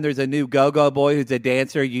every time there's a new go-go boy who's a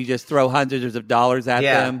dancer, you just throw hundreds of dollars at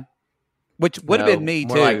them. Which would have been me,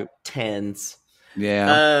 more too. Like tens.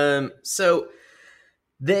 Yeah. So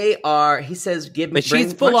they are, he says,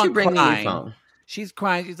 she's full on bring crying. Me your phone. She's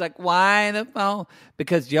crying. She's like, why the phone?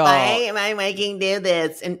 Because y'all. Why am I making do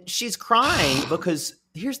this? And she's crying because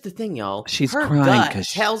here's the thing, y'all. She's her crying gut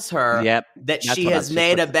because tells her that she has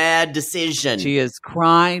made a bad decision. She is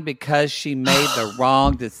crying because she made the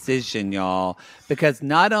wrong decision, y'all. Because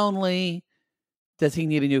not only does he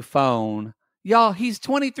need a new phone, y'all, he's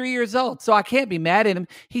 23 years old, so I can't be mad at him.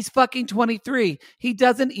 He's fucking 23. He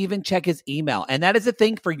doesn't even check his email. And that is a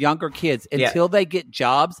thing for younger kids. Until they get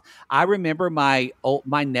jobs. I remember my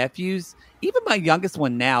nephews, even my youngest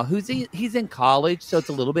one now, he's in college, so it's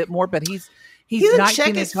a little bit more, but he doesn't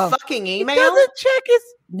check his fucking email? He doesn't check his...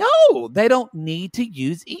 No, they don't need to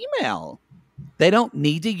use email. They don't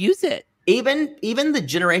need to use it. Even the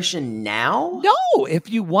generation now? No, if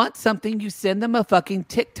you want something, you send them a fucking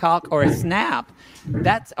TikTok or a Snap,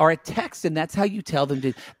 or a text, and that's how you tell them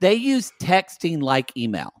to. They use texting like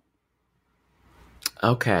email.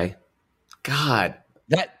 Okay. God,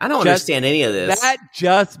 I don't understand any of this. That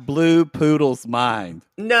just blew Poodle's mind.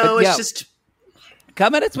 No, it's just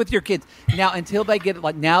come at us with your kids now until they get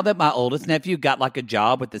like. Now that my oldest nephew got like a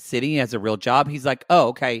job with the city, he has a real job. He's like, oh,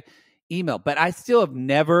 okay, email. But I still have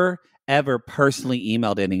never ever personally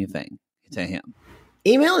emailed anything to him.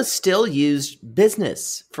 Email is still used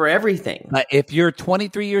business for everything. But if you're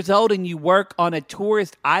 23 years old and you work on a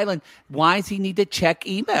tourist island, why does he need to check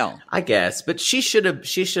email? I guess, but she should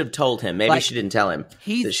have told him. Maybe she didn't tell him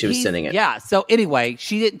that she was sending it. Yeah. So anyway,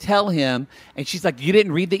 she didn't tell him, and she's like, "You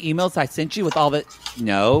didn't read the emails I sent you with all the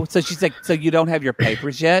no." So she's like, "So you don't have your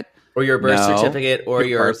papers yet?" Or your birth No. certificate or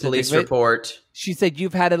your birth police certificate. report. She said,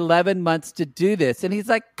 you've had 11 months to do this. And he's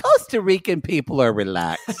like, Costa Rican people are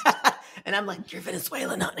relaxed. And I'm like, you're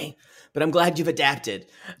Venezuelan, honey. But I'm glad you've adapted.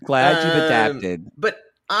 Glad you've adapted. But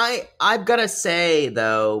I've got to say,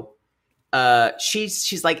 though,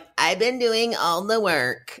 she's like, I've been doing all the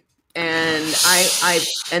work. And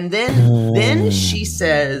then she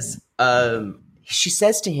says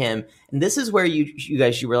to him, and this is where you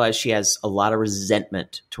guys realize she has a lot of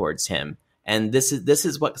resentment towards him. And this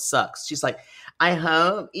is what sucks. She's like, I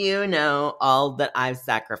hope you know all that I've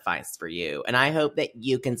sacrificed for you, and I hope that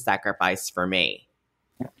you can sacrifice for me.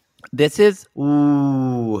 This is a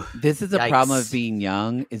Yikes. problem of being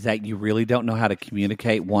young, is that you really don't know how to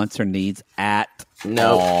communicate wants or needs at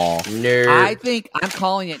all. No. I think I'm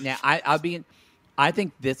calling it now. I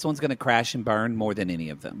think this one's going to crash and burn more than any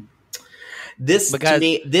of them. This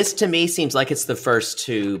to me seems like it's the first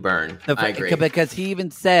to burn. I agree. Because he even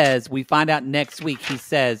says, we find out next week, he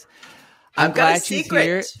says, I'm I've got a glad she's secret.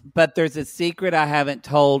 here, but there's a secret I haven't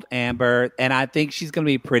told Amber, and I think she's going to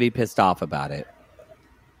be pretty pissed off about it.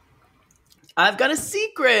 I've got a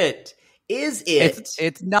secret. Is it?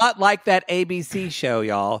 It's not like that ABC show,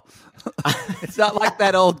 y'all. It's not like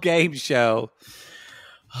that old game show.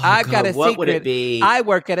 I've got a secret. What would it be? I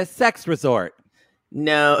work at a sex resort.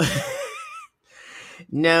 No.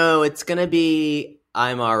 No, it's going to be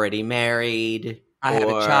I'm already married. I have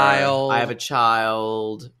a child. I have a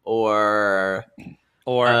child. Or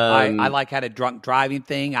I like had a drunk driving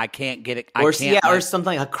thing. I can't get it. Or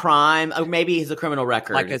something, a crime. Or maybe he's a criminal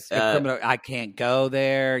record. Like a criminal. I can't go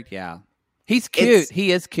there. Yeah. He's cute.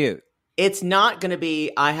 He is cute. It's not going to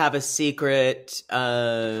be, I have a secret,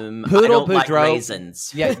 I Poodle don't like Boudreaux.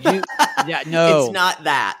 raisins. No. It's not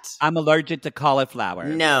that. I'm allergic to cauliflower.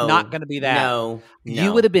 No. Not going to be that. No.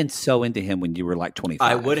 You would have been so into him when you were like 25.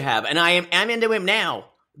 I would have. And I'm into him now.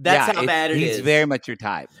 That's how bad it is. He's very much your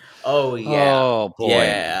type. Oh, yeah. Oh, boy.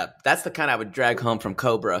 Yeah. That's the kind I would drag home from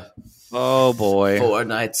Cobra. Oh, boy. 4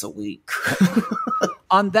 nights a week.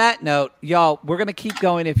 On that note, y'all, we're going to keep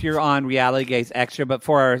going if you're on Reality Gaze Extra, but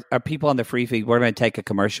for our people on the free feed, we're going to take a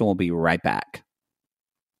commercial. We'll be right back.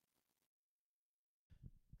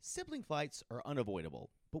 Sibling fights are unavoidable,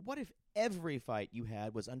 but what if every fight you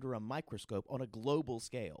had was under a microscope on a global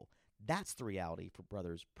scale? That's the reality for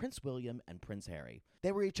brothers Prince William and Prince Harry.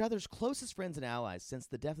 They were each other's closest friends and allies since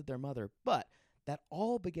the death of their mother, but that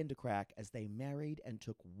all began to crack as they married and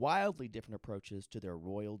took wildly different approaches to their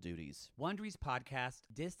royal duties. Wondery's podcast,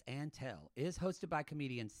 Dis and Tell, is hosted by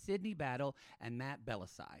comedians Sydney Battle and Matt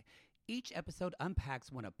Belisai. Each episode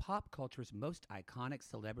unpacks one of pop culture's most iconic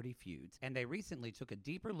celebrity feuds, and they recently took a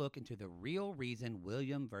deeper look into the real reason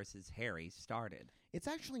William versus Harry started. It's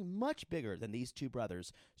actually much bigger than these two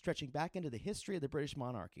brothers, stretching back into the history of the British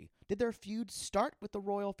monarchy. Did their feud start with the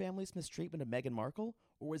royal family's mistreatment of Meghan Markle,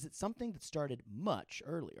 or was it something that started much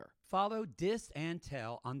earlier? Follow Dis and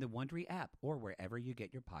Tell on the Wondery app or wherever you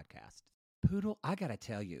get your podcasts. Poodle, I gotta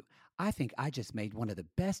tell you, I think I just made one of the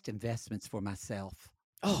best investments for myself.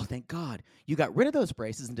 Oh, thank God. You got rid of those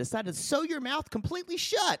braces and decided to sew your mouth completely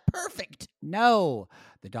shut. Perfect. No,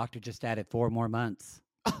 the doctor just added 4 more months.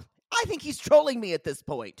 I think he's trolling me at this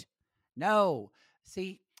point. No.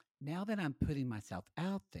 See, now that I'm putting myself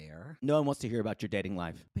out there. No one wants to hear about your dating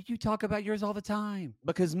life. But you talk about yours all the time.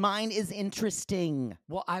 Because mine is interesting.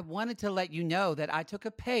 Well, I wanted to let you know that I took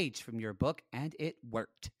a page from your book and it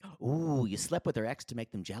worked. Ooh, you slept with their ex to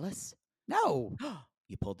make them jealous? No.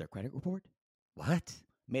 You pulled their credit report? What?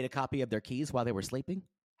 Made a copy of their keys while they were sleeping?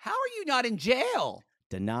 How are you not in jail?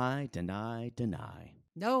 Deny, deny, deny.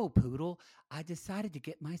 No, Poodle. I decided to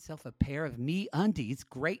get myself a pair of MeUndies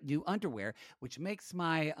great new underwear, which makes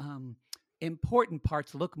my important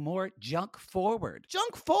parts look more junk forward.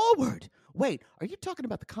 Junk forward? Wait, are you talking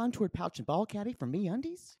about the contoured pouch and ball caddy from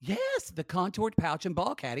MeUndies? Yes, the contoured pouch and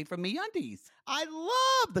ball caddy from MeUndies. I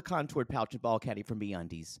love the contoured pouch and ball caddy from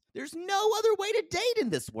MeUndies. There's no other way to date in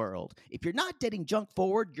this world. If you're not dating junk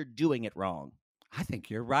forward, you're doing it wrong. I think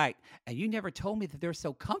you're right. And you never told me that they're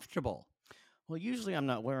so comfortable. Well, usually I'm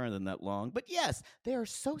not wearing them that long, but yes, they are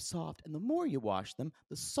so soft, and the more you wash them,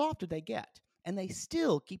 the softer they get. And they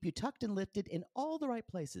still keep you tucked and lifted in all the right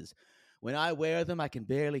places. When I wear them, I can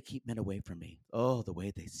barely keep men away from me. Oh, the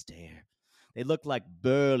way they stare. They look like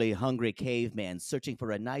burly, hungry cavemen searching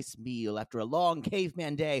for a nice meal after a long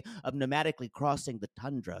caveman day of nomadically crossing the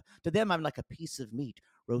tundra. To them, I'm like a piece of meat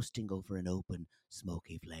roasting over an open,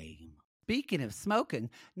 smoky flame. Speaking of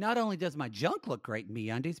smoking, not only does my junk look great in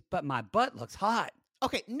MeUndies, but my butt looks hot.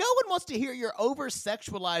 Okay, no one wants to hear your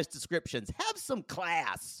over-sexualized descriptions. Have some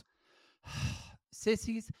class.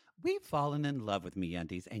 Sissies, We've fallen in love with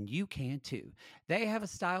MeUndies, and you can too. They have a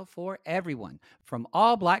style for everyone. From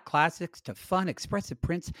all black classics to fun, expressive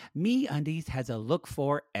prints, MeUndies has a look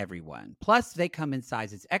for everyone. Plus, they come in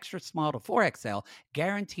sizes extra small to 4XL,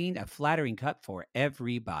 guaranteeing a flattering cut for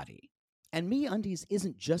everybody. And MeUndies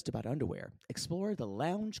isn't just about underwear. Explore the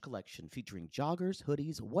Lounge collection featuring joggers,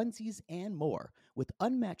 hoodies, onesies, and more. With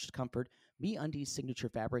unmatched comfort, MeUndies' signature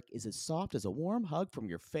fabric is as soft as a warm hug from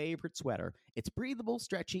your favorite sweater. It's breathable,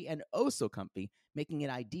 stretchy, and oh so comfy, making it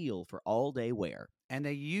ideal for all-day wear. And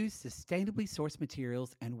they use sustainably sourced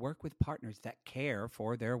materials and work with partners that care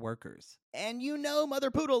for their workers. And you know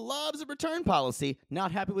Mother Poodle loves a return policy.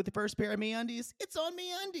 Not happy with the first pair of MeUndies? It's on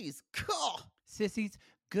MeUndies. Cool. Sissies,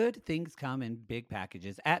 good things come in big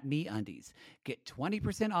packages at MeUndies. Get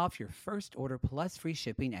 20% off your first order plus free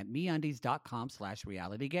shipping at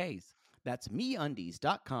MeUndies.com/realitygaze. That's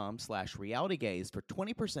MeUndies.com/realitygaze for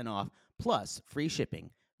 20% off plus free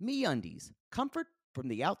shipping. MeUndies, comfort from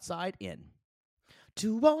the outside in.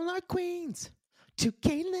 To all our queens, to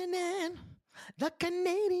Caitlin and the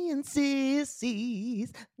Canadian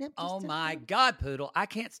sissies. Oh my God, Poodle. I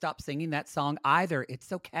can't stop singing that song either. It's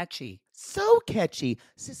so catchy. So catchy.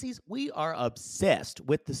 Sissies, we are obsessed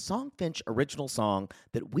with the Songfinch original song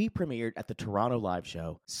that we premiered at the Toronto Live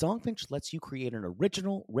Show. Songfinch lets you create an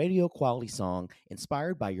original radio quality song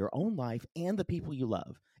inspired by your own life and the people you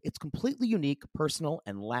love. It's completely unique, personal,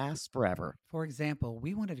 and lasts forever. For example,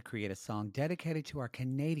 we wanted to create a song dedicated to our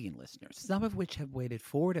Canadian listeners, some of which have waited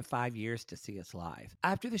 4 to 5 years to see us live.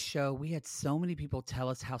 After the show, we had so many people tell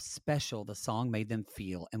us how special the song made them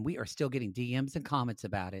feel, and we are still getting DMs and comments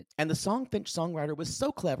about it. And the Songfinch songwriter was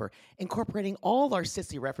so clever, incorporating all our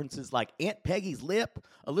sissy references like Aunt Peggy's Lip,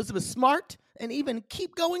 Elizabeth Smart, and even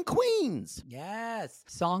Keep Going Queens. Yes.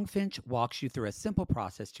 Songfinch walks you through a simple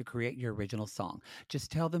process to create your original song.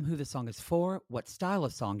 Just tell them who the song is for, what style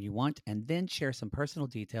of song you want, and then share some personal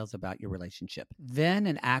details about your relationship. Then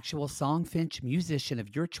an actual Songfinch musician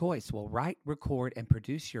of your choice will write, record, and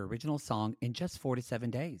produce your original song in just 4 to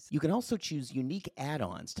 7 days. You can also choose unique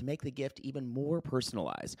add-ons to make the gift even more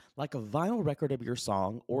personalized, like a vinyl record of your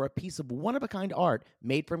song or a piece of one-of-a-kind art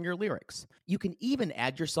made from your lyrics. You can even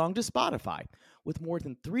add your song to Spotify. With more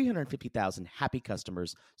than 350,000 happy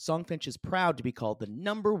customers, Songfinch is proud to be called the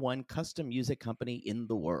 #1 custom music company in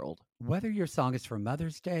the world. Whether your song is for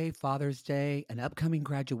Mother's Day, Father's Day, an upcoming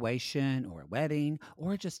graduation, or a wedding,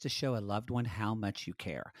 or just to show a loved one how much you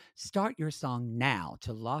care, start your song now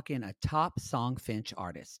to lock in a top Songfinch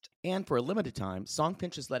artist. And for a limited time,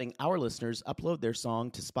 Songfinch is letting our listeners upload their song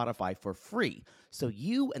to Spotify for free, so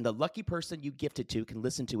you and the lucky person you gift it to can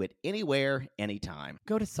listen to it anywhere, anytime.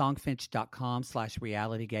 Go to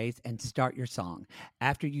songfinch.com/realitygaze and start your song.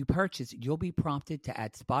 After you purchase, you'll be prompted to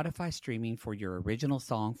add Spotify streaming for your original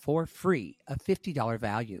song for free, a $50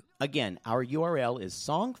 value. Again, our URL is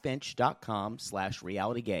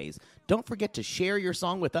songfinch.com/realitygaze. Don't forget to share your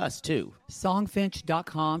song with us, too.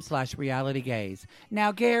 Songfinch.com/realitygaze.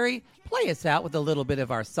 Now, Gary, play us out with a little bit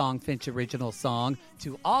of our Songfinch original song,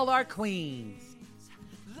 To All Our Queens.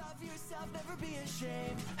 Love yourself, never be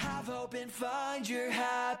ashamed. Have hope and find your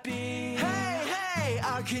happy. Hey, hey,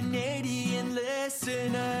 our Canadian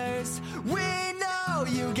listeners. We know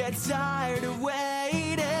you get tired of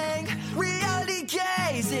waiting. Reality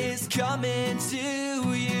Gaze is coming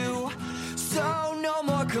to you. So no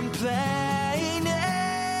more complaining.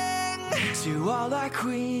 To all our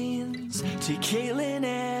queens, to Caitlin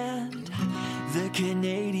and the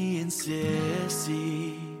Canadian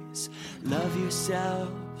sissies. Love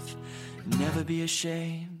yourself, never be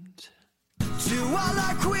ashamed. To all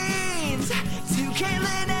our queens, to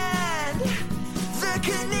Caitlin and the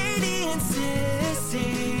Canadian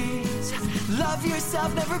sissies. Love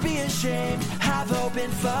yourself, never be ashamed. Have hope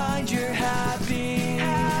and find your happy.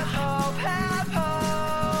 Have hope, have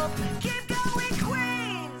hope. Keep going,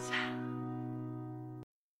 Queens.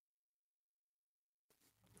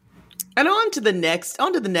 And on to the next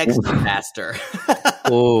disaster.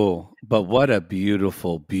 Oh, but what a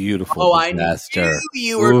beautiful, beautiful disaster. I knew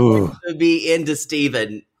you were going to be into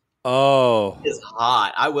Steven. Oh. He is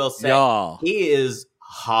hot. I will say, y'all. He is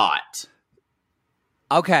hot.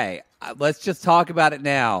 Okay, let's just talk about it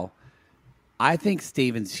now. I think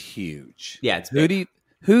Steven's huge. Yeah, it's big.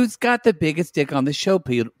 Who's got the biggest dick on the show,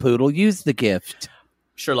 Poodle? Use the gift.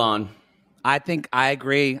 Sherlon. I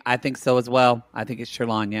agree. I think so as well. I think it's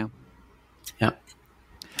Sherlon, yeah. Yeah.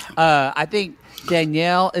 I think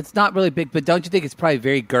Danielle, it's not really big, but don't you think it's probably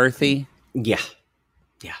very girthy? Yeah.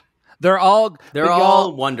 Yeah. They're all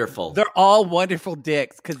wonderful. They're all wonderful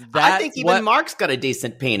dicks. I think even Mark's got a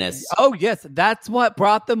decent penis. Oh, yes. That's what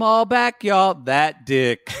brought them all back, y'all. That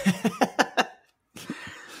dick.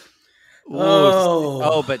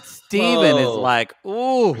 But Steven is like,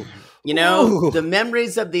 ooh. You know, Ooh. the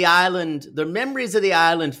memories of the island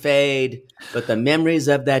fade, but the memories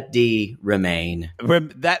of that D remain.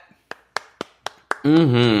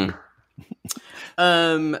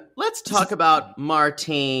 Let's talk about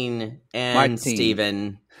Martine and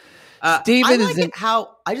Steven. Steven is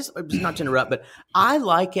how I just not to interrupt, but I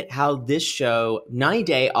like it how this show 90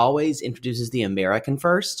 Day always introduces the American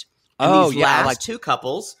first. And these last two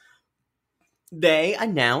couples, they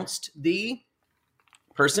announced the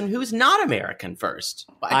person who's not American first.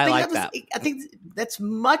 I think that's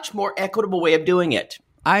much more equitable way of doing it.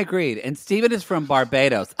 I agreed. And Steven is from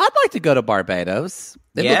Barbados. I'd like to go to Barbados.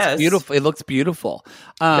 It looks beautiful. It looks beautiful.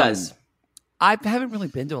 It does. I haven't really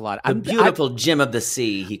been to a lot. The beautiful gem of the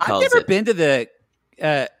sea, he calls it. I've never been to the...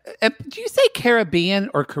 do you say Caribbean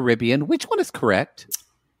or Caribbean? Which one is correct?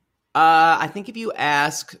 I think if you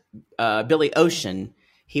ask Billy Ocean,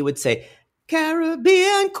 he would say,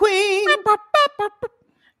 Caribbean Queen.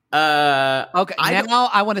 Okay, now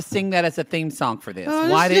I want to sing that as a theme song for this.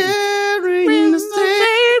 Why didn't...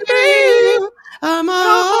 I'm a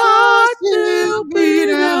heart to be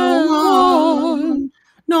down.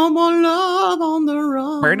 No more love on the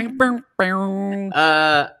run.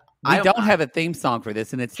 We don't have a theme song for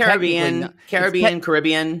this, and it's Caribbean.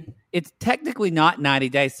 It's technically not 90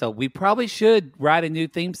 Days, so we probably should write a new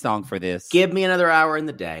theme song for this. Give me another hour in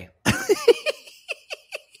the day. How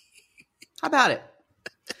about it?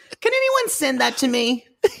 Can anyone send that to me?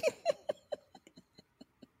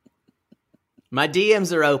 My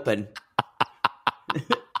DMs are open.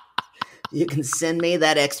 You can send me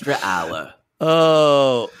that extra hour.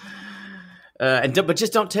 Oh. But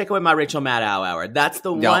just don't take away my Rachel Maddow hour. That's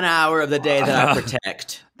the 1 hour of the day that I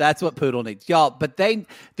protect. That's what Poodle needs. Y'all, but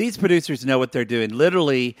these producers know what they're doing.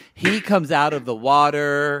 Literally, he comes out of the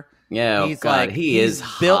water. Yeah, he's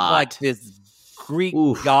built hot. like this Greek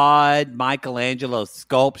god, Michelangelo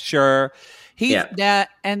sculpture.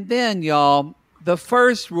 And then, y'all, the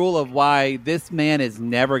first rule of why this man is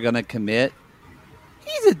never going to commit,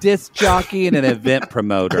 he's a disc jockey and an event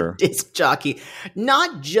promoter. Disc jockey.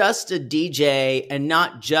 Not just a DJ and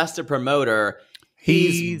not just a promoter.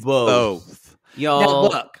 He's both. Y'all. Now,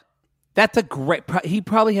 look, that's he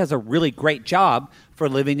probably has a really great job for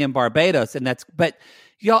living in Barbados. But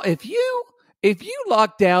y'all, if you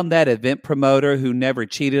lock down that event promoter who never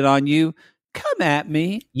cheated on you, come at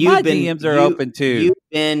me. My DMs are open too.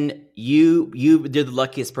 You're the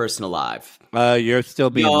luckiest person alive. You're still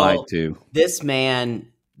being lied to. This man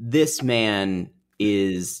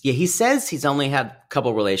is, he says he's only had a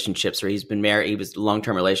couple relationships, or he's been married. He was a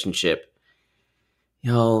long-term relationship.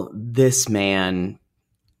 This man's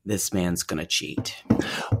going to cheat.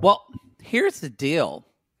 Well, here's the deal.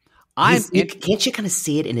 Can't you kind of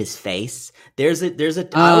see it in his face? I was saying a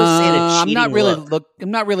cheating look. I'm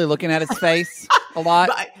not really looking at his face a lot.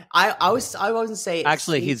 But I wasn't saying.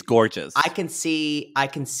 Actually, he's gorgeous. I can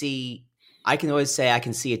always say I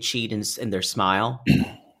can see a cheat in their smile,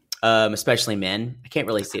 especially men. I can't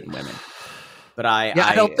really see it in women, but I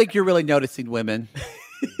don't think you're really noticing women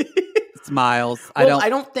smiles. Well, I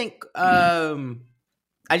don't think.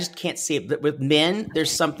 I just can't see it. But with men, there's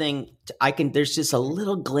something there's just a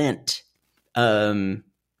little glint. They're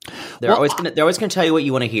always gonna tell you what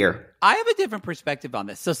you want to hear. I have a different perspective on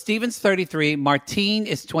this. So Steven's 33, Martine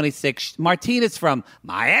is 26. Martine is from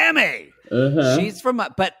Miami. Uh-huh. She's from,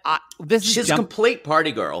 she's a complete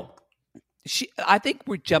party girl. I think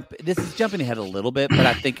this is jumping ahead a little bit, but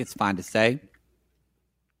I think it's fine to say.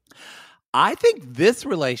 I think this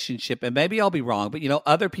relationship, and maybe I'll be wrong, but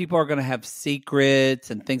other people are going to have secrets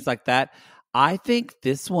and things like that. I think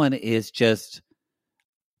this one is just,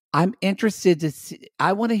 I'm interested to see,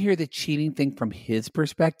 I want to hear the cheating thing from his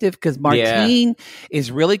perspective, because Martine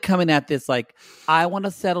is really coming at this like, I want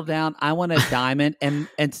to settle down, I want a diamond, and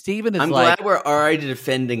Steven is I'm glad we're already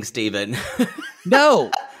defending Steven.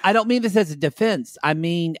 No, I don't mean this as a defense. I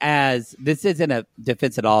mean this isn't a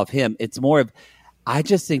defense at all of him. It's more of, I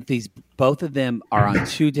just think both of them are on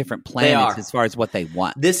two different planets as far as what they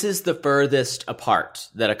want. This is the furthest apart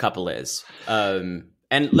that a couple is. And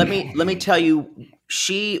let me tell you,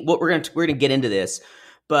 we're gonna get into this,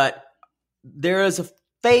 but there is a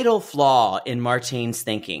fatal flaw in Martine's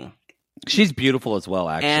thinking. She's beautiful as well,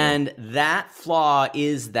 actually. And that flaw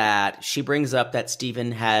is that she brings up that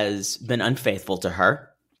Steven has been unfaithful to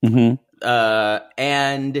her. Mm-hmm.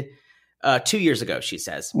 And 2 years ago, she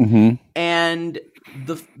says. Mm-hmm. And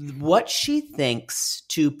what she thinks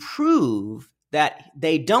to prove that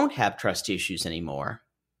they don't have trust issues anymore,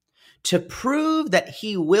 to prove that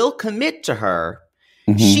he will commit to her,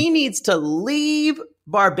 she needs to leave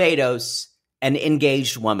Barbados an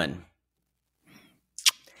engaged woman.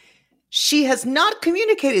 she has not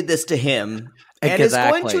communicated this to him and is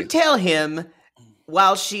going to tell him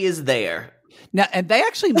while she is there. Now, and they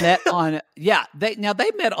actually met on, they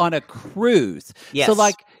met on a cruise. Yes. So,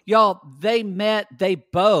 like, y'all, they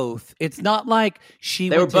both, it's not like they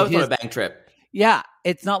were both on a bank trip. Yeah.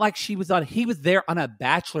 It's not like he was there on a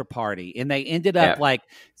bachelor party and they ended up like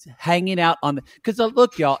hanging out because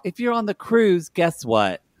look, y'all, if you're on the cruise, guess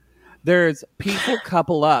what? There's people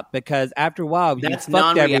couple up because after a while, that's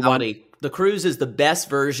non-reality. Everyone. The cruise is the best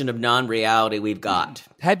version of non-reality we've got.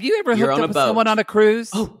 Have you ever hooked up with someone on a cruise?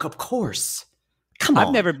 Oh, of course. Come on.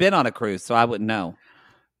 I've never been on a cruise, so I wouldn't know.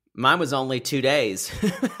 Mine was only 2 days.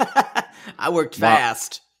 I worked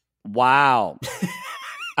fast. Wow.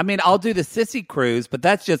 I mean, I'll do the sissy cruise, but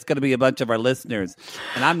that's just going to be a bunch of our listeners,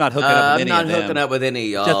 and I'm not hooking up with any of them. I'm not hooking up with any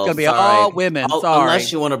of y'all. Just going to be all women. Sorry.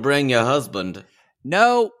 Unless you want to bring your husband.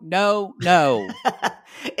 No.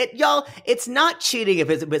 Y'all, it's not cheating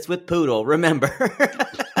if it's with Poodle. Remember.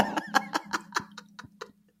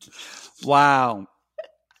 Wow.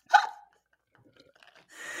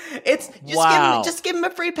 It's just give him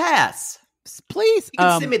a free pass. Please. You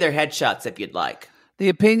can send me their headshots if you'd like. The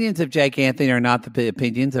opinions of Jake Anthony are not the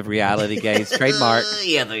opinions of Reality Gaze. Trademark.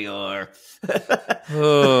 Yeah, they are.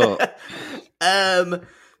 Oh.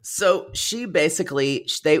 So she basically,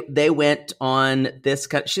 they went on this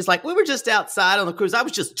she's like, we were just outside on the cruise. I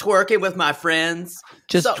was just twerking with my friends.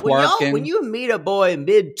 Just twerking. When you meet a boy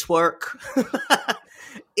mid-twerk,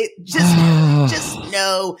 it just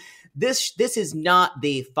know this is not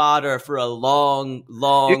the fodder for a long-term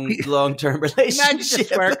relationship. Imagine just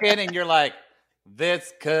twerking and you're like,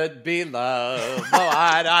 this could be love. Oh,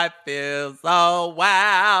 I feel so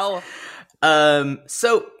wow.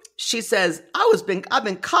 So she says, I've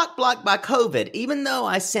been cock blocked by COVID, even though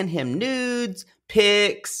I sent him nudes,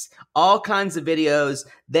 pics, all kinds of videos.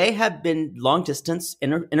 They have been long distance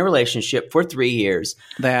in a relationship for 3 years.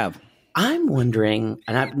 They have. I'm wondering,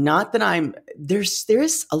 and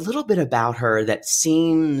there's a little bit about her that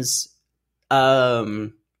seems a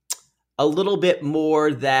little bit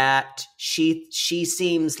more that she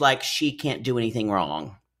seems like she can't do anything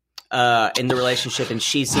wrong in the relationship, and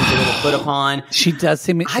she seems a little put upon. She does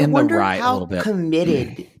seem in the right a little bit. I wonder how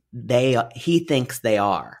committed he thinks they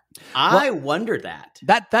are. I wonder that.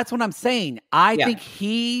 That's what I'm saying. I think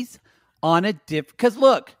he's on a because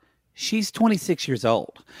look, she's 26 years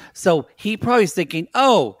old. So he probably is thinking,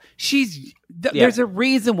 there's a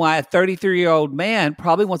reason why a 33-year-old man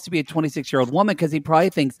probably wants to be a 26-year-old woman, because he probably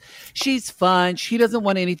thinks she's fun. She doesn't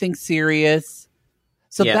want anything serious.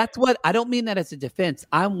 So that's what, I don't mean that as a defense.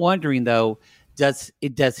 I'm wondering though, does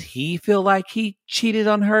he feel like he cheated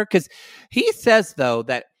on her? Because he says though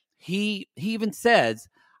that he even says,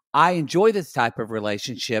 I enjoy this type of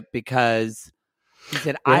relationship because he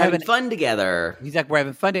said, we're having fun together. He's like, we're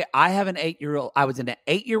having fun together. I have an 8-year-old. I was in an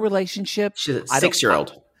 8-year relationship. She's a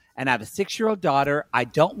 6-year-old. And I have a 6-year-old daughter. I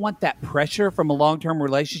don't want that pressure from a long-term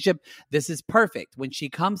relationship. This is perfect. When she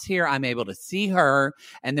comes here, I'm able to see her.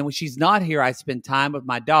 And then when she's not here, I spend time with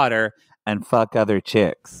my daughter and fuck other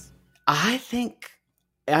chicks. I think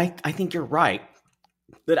you're right.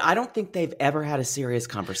 But I don't think they've ever had a serious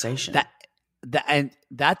conversation. And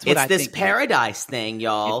that's what I think. It's this paradise thing,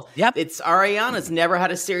 y'all. It's Ariana's never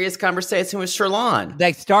had a serious conversation with Sherlon.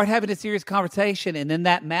 They start having a serious conversation, and then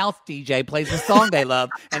that mouse DJ plays the song they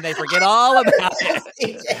love, and they forget all about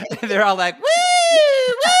it. And they're all like, woo,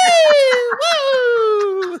 woo,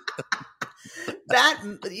 woo. I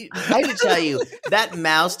have to tell you, that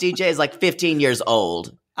mouse DJ is like 15 years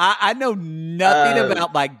old. I know nothing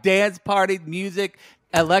about like dance party music.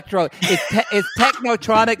 Electro is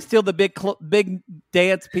Technotronic still the big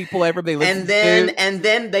dance people everybody listens to? And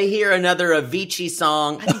then they hear another Avicii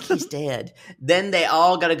song. I think he's dead. Then they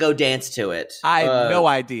all got to go dance to it. I have no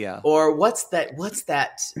idea. Or what's that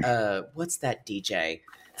DJ?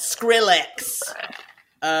 Skrillex.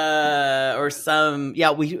 Or some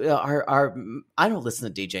I don't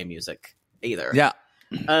listen to DJ music either. Yeah.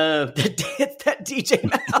 It's that DJ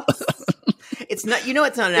Mouse. It's not.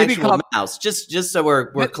 It's not an actual mouse. Just so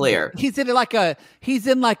we're clear. He's in like a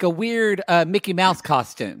weird Mickey Mouse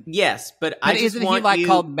costume. Yes, but isn't he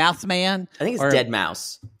called Mouse Man? I think it's Dead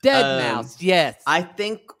Mouse. Dead Mouse. Yes. I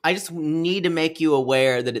just need to make you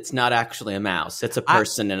aware that it's not actually a mouse. It's a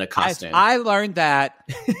person in a costume. I learned that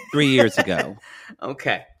 3 years ago.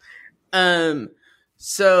 Okay.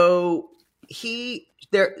 So she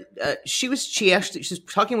was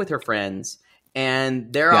talking with her friends.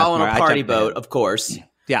 And they're all on a party boat, of course.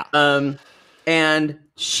 Yeah. And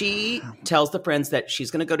she tells the friends that she's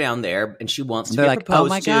going to go down there, and she wants to get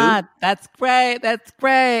proposed to. Oh my God, that's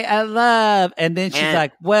great, I love. And then she's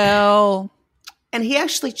like, well, And he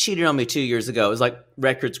actually cheated on me 2 years ago. It was like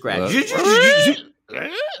record scratch.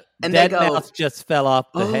 And Dead mouse just fell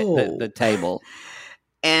off the table.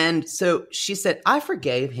 And so she said, I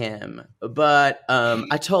forgave him, but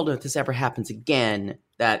I told him if this ever happens again,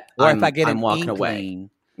 that if I get I'm an walking inkling, away.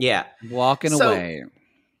 Yeah. Walking away.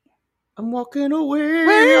 I'm walking away.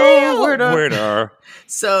 Where?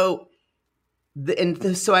 So,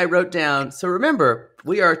 so I wrote down, so remember,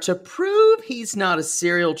 we are to prove he's not a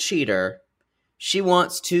serial cheater. She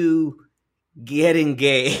wants to get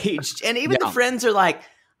engaged. And even the friends are like,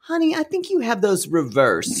 honey, I think you have those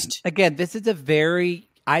reversed. Again, this is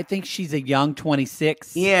I think she's a young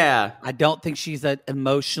 26. Yeah. I don't think she's I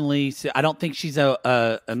don't think she's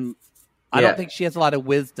I don't think she has a lot of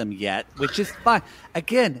wisdom yet, which is fine.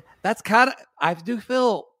 Again, that's I do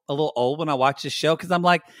feel a little old when I watch this show because I'm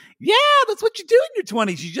like, yeah, that's what you do in your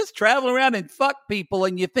 20s. You just travel around and fuck people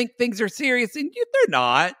and you think things are serious and they're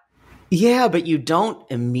not. Yeah, but you don't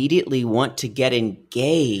immediately want to get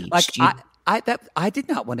engaged. Like I did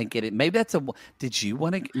not want to get it. Maybe that's did you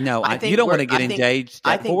want to? No, you don't want to get engaged.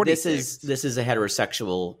 I think 46. this is a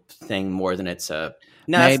heterosexual thing more than it's a.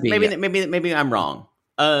 No, maybe I'm wrong.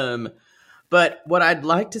 But what I'd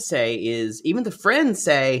like to say is, even the friends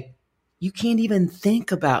say you can't even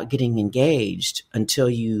think about getting engaged until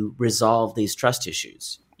you resolve these trust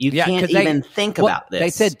issues. You can't even think about this. They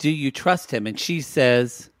said, "Do you trust him?" And she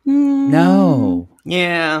says, "No."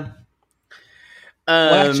 Yeah.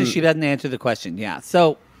 Well, actually, she doesn't answer the question. Yeah.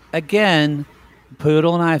 So, again,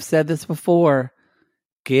 Poodle and I have said this before.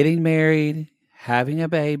 Getting married, having a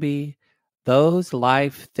baby, those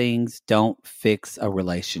life things don't fix a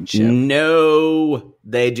relationship. No,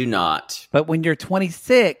 they do not. But when you're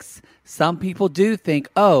 26, some people do think,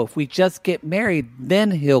 oh, if we just get married,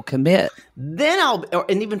 then he'll commit. Then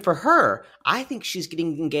and even for her, I think she's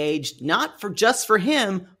getting engaged not just for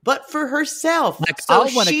him, but for herself. Like, so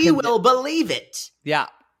she will believe it. Yeah.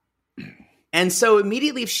 And so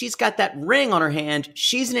immediately, if she's got that ring on her hand,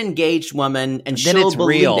 she's an engaged woman, and then she'll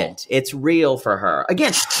believe it. It's real for her.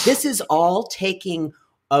 Again, this is all taking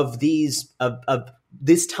of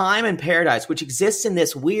this time in paradise, which exists in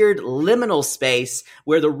this weird liminal space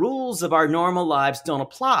where the rules of our normal lives don't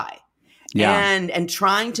apply. Yeah. And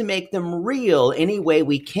trying to make them real any way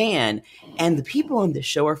we can. And the people on this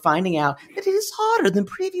show are finding out that it is harder than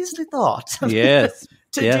previously thought. Yes.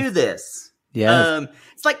 to do this. Yes.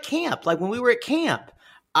 It's like camp. Like when we were at camp,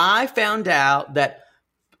 I found out that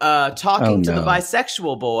talking to the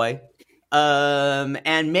bisexual boy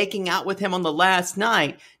and making out with him on the last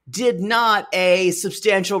night did not a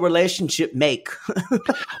substantial relationship make.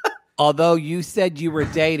 Although you said you were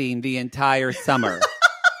dating the entire summer.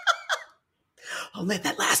 Only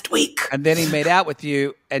that last week. And then he made out with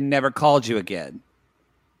you and never called you again.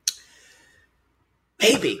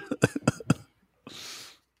 Maybe.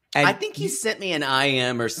 I think he sent me an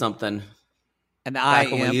IM or something. An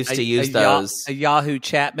IM. When we used to use those. A Yahoo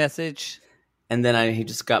chat message. And then he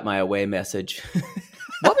just got my away message.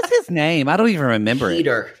 What was his name? I don't even remember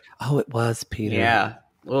Peter. Oh, it was Peter. Yeah.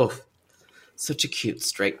 Oh, such a cute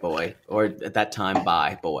straight boy. Or at that time,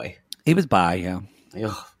 bi boy. He was bi, yeah.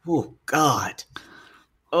 Oh, God.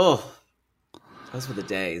 Oh, those were the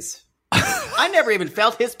days. I never even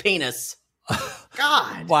felt his penis.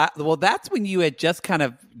 God. Well, that's when you had just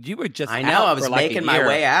you were just I know, I was making my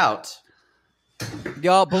way out.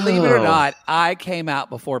 Y'all, believe it or not, I came out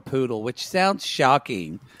before Poodle, which sounds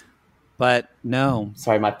shocking, but no.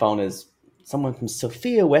 Sorry, my phone is, someone from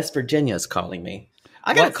Sophia, West Virginia is calling me.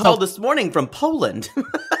 I got a call this morning from Poland.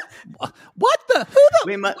 What the?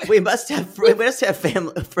 We must have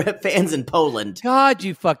fans in Poland. God,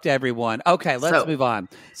 you fucked everyone. Okay, let's move on.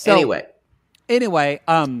 Anyway,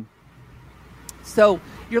 so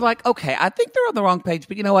you're like, okay, I think they're on the wrong page,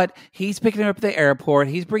 but you know what? He's picking her up at the airport.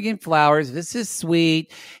 He's bringing flowers. This is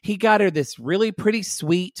sweet. He got her this really pretty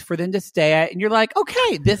suite for them to stay at, and you're like,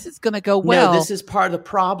 okay, this is going to go well. No, this is part of the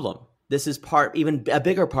problem. This is even a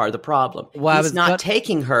bigger part of the problem. Well, he's not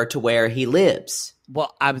taking her to where he lives.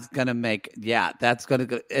 Well, I was going to that's going to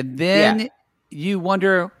go. And then you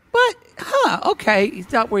wonder, okay,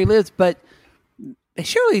 he's not where he lives, but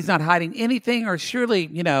surely he's not hiding anything, or surely,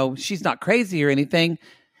 she's not crazy or anything.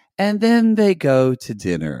 And then they go to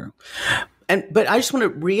dinner. But I just want to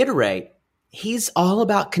reiterate, he's all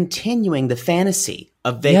about continuing the fantasy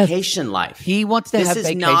of vacation life. He wants to have vacation.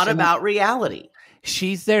 This is not about reality.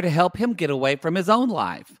 She's there to help him get away from his own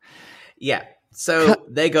life. Yeah. So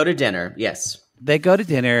they go to dinner. Yes. They go to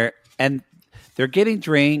dinner and they're getting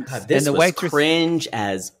drinks. God, this and the waitress cringe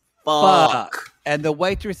as fuck. And the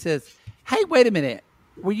waitress says, hey, wait a minute.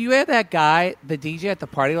 Were you at that guy, the DJ at the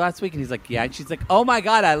party last week? And he's like, yeah. And she's like, oh my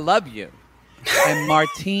God, I love you. And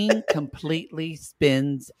Martine completely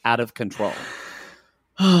spins out of control.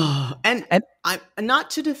 and I'm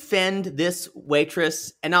not to defend this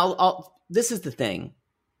waitress, and I'll this is the thing.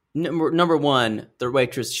 Number one, the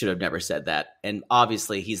waitress should have never said that. And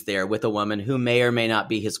obviously he's there with a woman who may or may not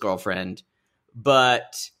be his girlfriend.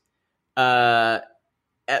 But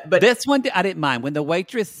this one, I didn't mind. When the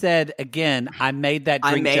waitress said, again, I made that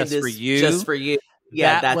drink just for you. Just for you.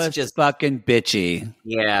 Yeah, that that's was just fucking bitchy.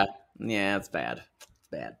 Yeah. Yeah, it's bad. It's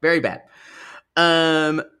bad. Very bad.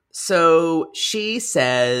 So she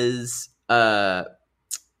says,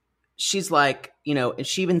 she's like, and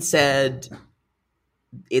she even said,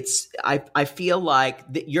 I feel like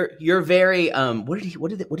you're very what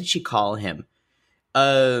did she call him?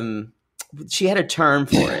 She had a term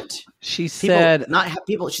for it. She said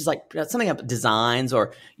she's like something about designs,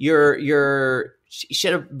 or she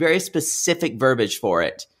had a very specific verbiage for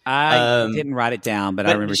it. I didn't write it down, but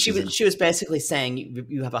I remember she was basically saying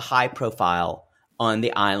you have a high profile on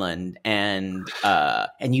the island, and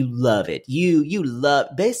you love it. You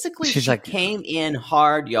love, basically she came in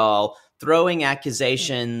hard, y'all, throwing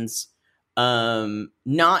accusations,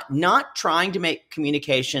 not trying to make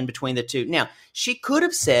communication between the two. Now, she could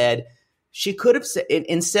have said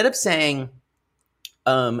instead of saying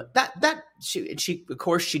she of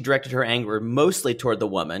course she directed her anger mostly toward the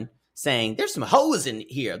woman, saying there's some hoes in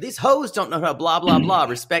here. These hoes don't know how blah blah blah.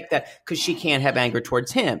 Respect that, because she can't have anger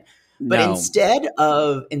towards him. But instead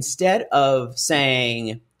of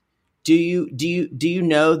saying, do you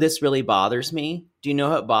know this really bothers me? Do you know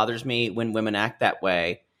how it bothers me when women act that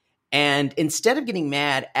way? And instead of getting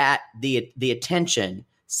mad at the attention,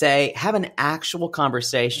 have an actual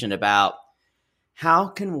conversation about how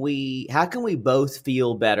can we both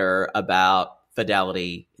feel better about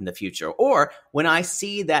fidelity in the future? Or when I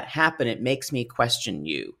see that happen, it makes me question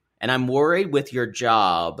you, and I'm worried with your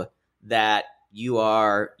job that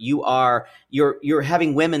you're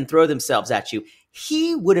having women throw themselves at you.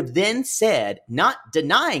 He would have then said, not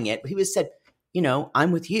denying it, but he would have said,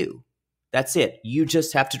 I'm with you. That's it. You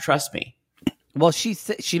just have to trust me. Well, she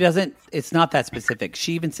doesn't, it's not that specific.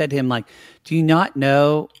 She even said to him, like, do you not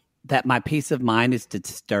know that my peace of mind is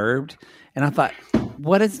disturbed? And I thought,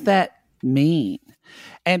 what does that mean?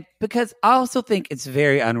 And because I also think it's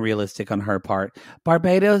very unrealistic on her part.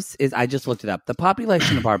 Barbados is, I just looked it up. The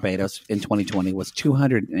population of Barbados in 2020 was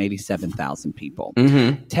 287,000 people.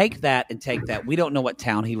 Mm-hmm. Take that. We don't know what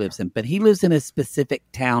town he lives in, but he lives in a specific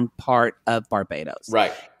town part of Barbados.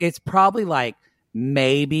 Right. It's probably like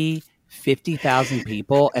maybe 50,000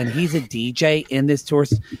 people, and he's a DJ in this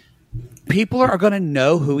tourist. People are going to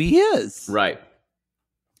know who he is. Right.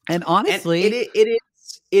 And honestly, and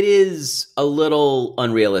it is a little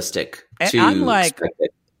unrealistic. And I'm like,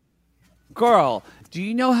 girl, do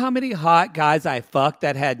you know how many hot guys I fucked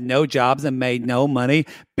that had no jobs and made no money?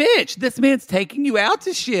 Bitch, this man's taking you out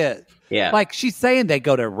to shit. Yeah. Like, she's saying they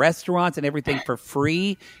go to restaurants and everything for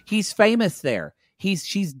free. He's famous there.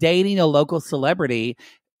 She's dating a local celebrity,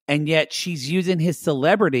 and yet she's using his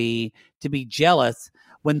celebrity to be jealous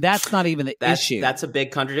when that's not even the issue. That's a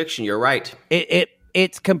big contradiction. You're right.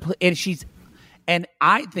 It's complete, and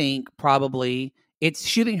I think probably it's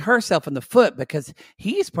shooting herself in the foot, because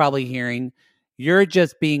he's probably hearing, you're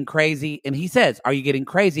just being crazy. And he says, are you getting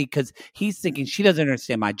crazy? Because he's thinking she doesn't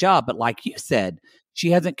understand my job. But like you said,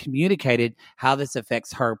 she hasn't communicated how this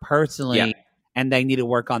affects her personally, and they need to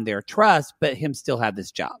work on their trust, but him still have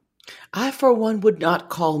this job. I, for one, would not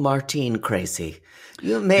call Martine crazy.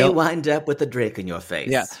 You may wind up with a drink in your face.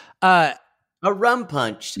 Yeah. A rum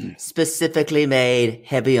punch specifically made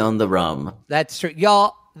heavy on the rum. That's true.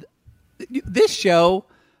 Y'all, this show,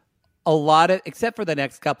 except for the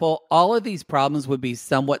next couple, all of these problems would be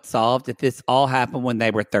somewhat solved if this all happened when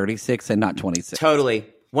they were 36 and not 26. Totally.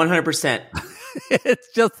 100%.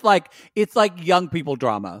 It's like young people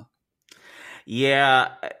drama. Yeah,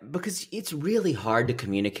 because it's really hard to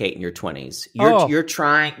communicate in your 20s.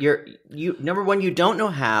 Number one, you don't know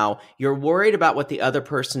how. You're worried about what the other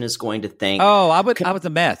person is going to think. Oh, I was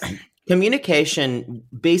a mess. Communication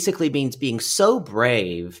basically means being so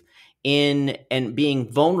brave and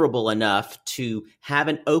being vulnerable enough to have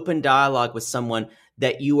an open dialogue with someone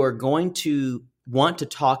that you are going to want to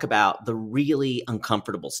talk about the really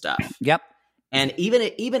uncomfortable stuff. Yep. And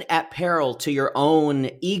even at peril to your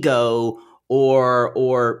own ego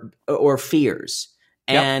or fears.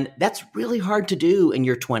 And that's really hard to do in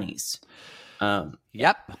your 20s.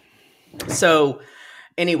 Yep. So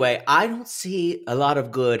Anyway, I don't see a lot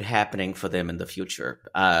of good happening for them in the future.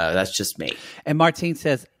 That's just me. And Martine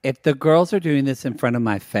says, if the girls are doing this in front of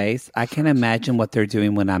my face, I can imagine what they're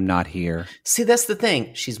doing when I'm not here. See, that's the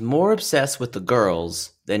thing. She's more obsessed with the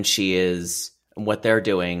girls than she is what they're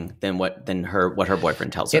doing than what her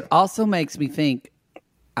boyfriend tells her. It also makes me think,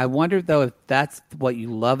 I wonder, though, if that's what you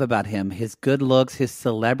love about him, his good looks, his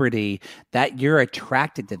celebrity, that you're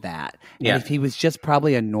attracted to that. Yeah. And if he was just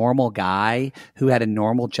probably a normal guy who had a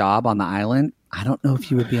normal job on the island, I don't know if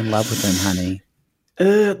you would be in love with him, honey.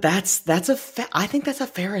 I think that's a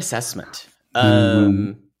fair assessment.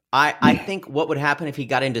 I think what would happen if he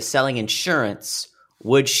got into selling insurance,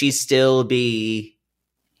 would she still be?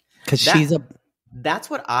 Because that's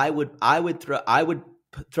what I would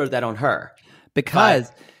throw that on her. Because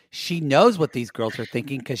she knows what these girls are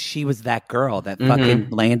thinking because she was that girl that fucking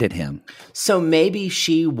landed him. So maybe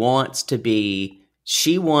she wants to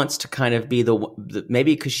kind of be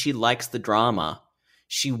maybe because she likes the drama.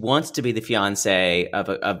 She wants to be the fiance of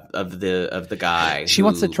the guy. She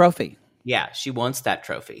wants the trophy. Yeah, she wants that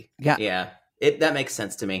trophy. Yeah. That makes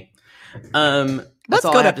sense to me. Let's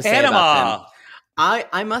go to Panama.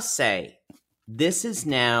 I must say, this is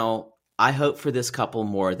now. I hope for this couple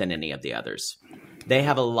more than any of the others. They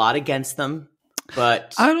have a lot against them,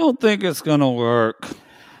 but I don't think it's gonna work.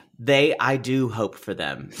 I do hope for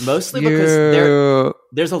them, mostly because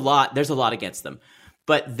there's a lot against them,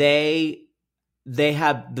 but they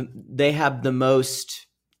have the most.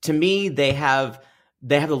 To me, they have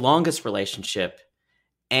the longest relationship,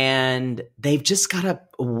 and they've just got a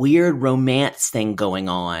weird romance thing going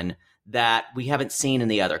on that we haven't seen in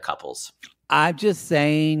the other couples. I'm just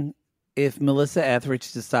saying, if Melissa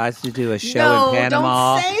Etheridge decides to do a show in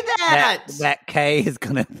Panama, don't say that. That Kay is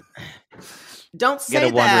gonna. Don't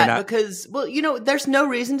say that because, there's no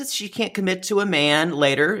reason that she can't commit to a man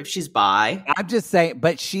later if she's bi. I'm just saying,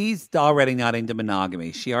 but she's already not into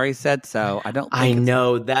monogamy. She already said so. I don't. Think I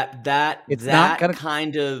know that it's not gonna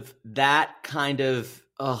kind of.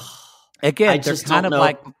 Ugh. Again, they're kind of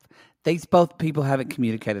like these both people haven't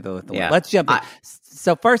communicated with them. Let's jump in.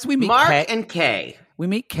 So first we meet Mark and Kay. We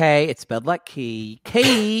meet Kay. It's spelled like Kay.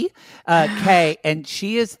 Kay, and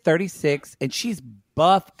she is 36, and she's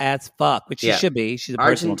buff as fuck, which she should be. She's a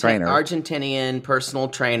personal trainer. Argentinian personal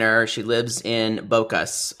trainer. She lives in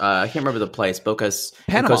Bocas. I can't remember the place. Bocas,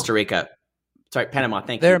 Panama. In Costa Rica. Sorry, Panama.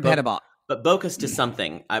 Thank you. They're in Panama. But Bocas to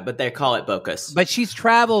something. But they call it Bocas. But she's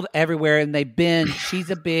traveled everywhere, and she's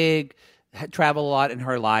traveled a lot in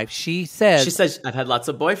her life. She says, I've had lots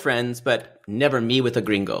of boyfriends, but never me with a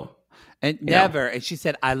gringo. And never. And she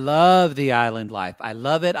said, I love the island life. I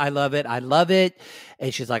love it. I love it. I love it.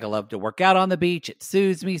 And she's like, I love to work out on the beach. It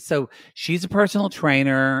soothes me. So she's a personal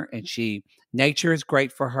trainer, and nature is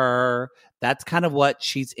great for her. That's kind of what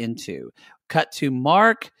she's into. Cut to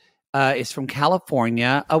Mark is from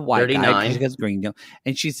California, a white 39. guy. She goes green.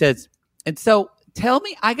 And she says, and so tell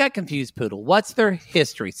me, I got confused, Poodle. What's their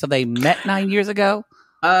history? So they met 9 years ago?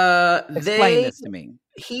 Explain this to me.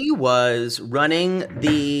 He was running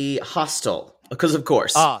the hostel because, of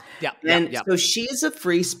course. So she's a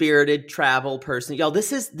free-spirited travel person. Y'all,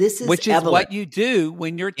 this is which is Evelyn. What you do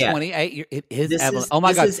when you're 28. It is Evelyn. Oh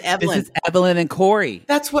my God, this is Evelyn and Corey.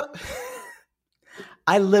 That's what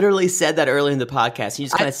I literally said that earlier in the podcast. You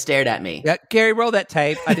just kind of stared at me. Yeah, Gary, roll that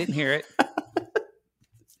tape. I didn't hear it.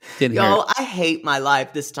 Y'all, I hate my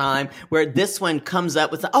life this time where this one comes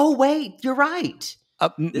up with, oh wait, you're right.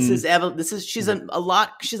 This is Evelyn. She's she's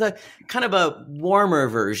a kind of a warmer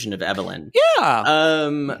version of Evelyn.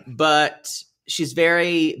 Yeah. But she's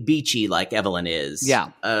very beachy like Evelyn is. Yeah.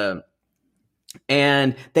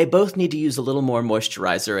 And they both need to use a little more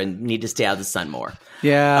moisturizer and need to stay out of the sun more.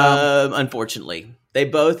 Yeah. Unfortunately, they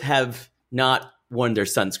both have not worn their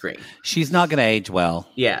sunscreen. She's not going to age well.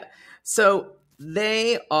 Yeah. So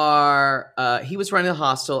they are, he was running the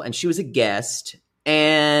hostel and she was a guest.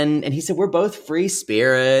 And he said, we're both free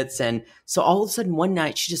spirits. And so all of a sudden one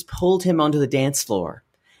night she just pulled him onto the dance floor.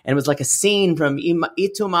 And it was like a scene from Y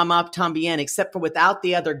Tu Mamá También, except for without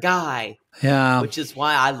the other guy. Yeah. Which is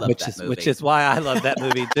why I love that movie. Which is why I love that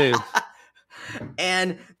movie too.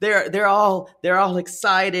 And they're all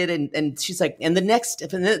excited. And she's like, and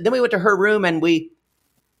then we went to her room and we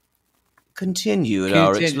continued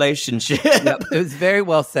our relationship. Yep, it was very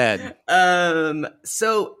well said.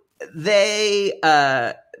 So they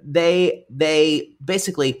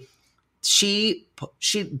basically she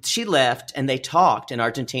left and they talked in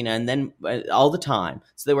Argentina and then all the time.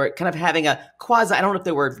 So they were kind of having a quasi. I don't know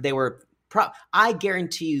if they were. I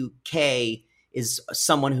guarantee you, Kay is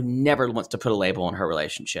someone who never wants to put a label on her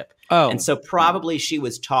relationship. Oh. And so probably she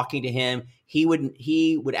was talking to him. He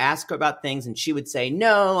would ask her about things and she would say,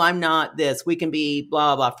 no, I'm not this. We can be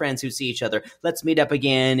blah, blah, friends who see each other. Let's meet up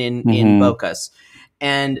again in Bocas.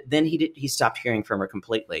 And then he stopped hearing from her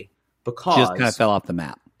completely because She just kind of fell off the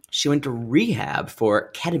map. she went to rehab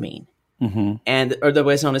for ketamine, and or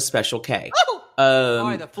otherwise known as Special K.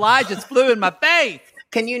 Sorry, the fly just flew in my face.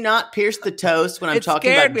 Can you not pierce the toast when I'm It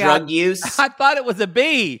talking scared about me. drug use? I thought it was a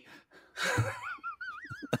bee.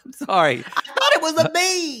 I'm sorry. I thought it was a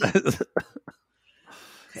bee.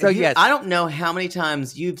 So yes, I don't know how many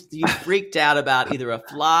times you've freaked out about either a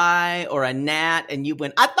fly or a gnat, and you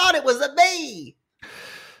went, I thought it was a bee.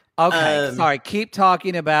 okay. Sorry. Keep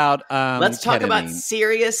talking about. Let's talk about ketamine.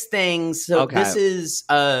 serious things. So Okay. this is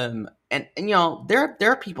and y'all, there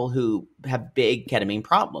are people who have big ketamine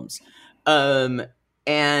problems. And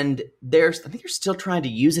I think they're still trying to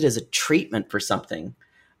use it as a treatment for something.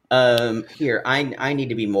 Here, I need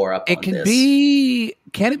to be more up on It can this. be.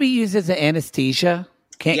 Can it be used as an anesthesia?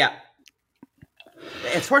 Yeah.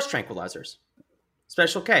 It's horse tranquilizers.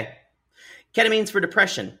 Special K. Ketamine's for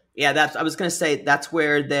depression. Yeah, I was going to say that's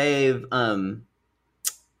where they've been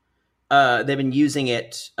using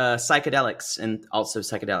it, psychedelics and also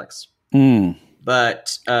psychedelics.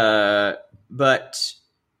 But but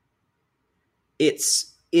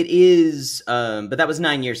that was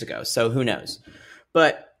 9 years ago. So who knows?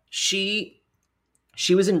 But she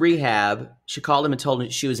was in rehab. She called him and told him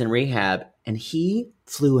she was in rehab, and he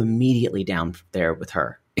flew immediately down there with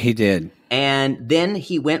her. He did. And then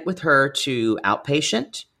he went with her to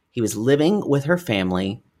outpatient. He was living with her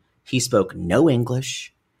family. He spoke no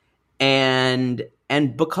English. And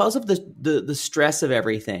because of the stress of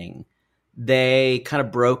everything, they kind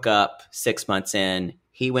of broke up 6 months in.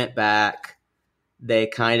 He went back.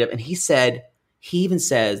 And he even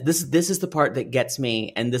says, this is the part that gets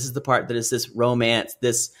me, and this is the part that is this romance,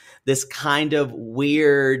 this kind of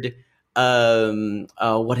weird,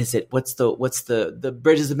 what is it? What's the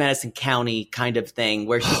Bridges of Madison County kind of thing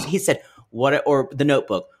where he said, or The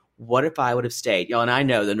Notebook, what if I would have stayed? Y'all, and I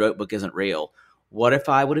know The Notebook isn't real. What if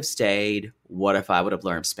I would have stayed? What if I would have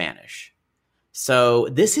learned Spanish? So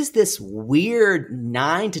this is this weird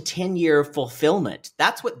 9 to 10 year fulfillment.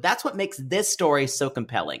 That's what makes this story so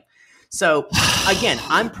compelling. So again,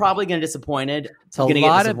 I'm probably going to get disappointed. It's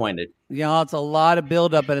a lot of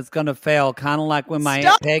buildup, and it's going to fail. Kind of like when my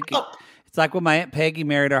Aunt Peggy. It's like when my Aunt Peggy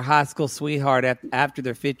married her high school sweetheart after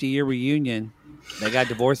their 50-year reunion. They got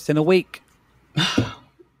divorced in a week.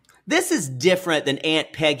 This is different than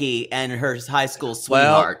Aunt Peggy and her high school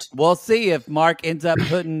sweetheart. Well, we'll see if Mark ends up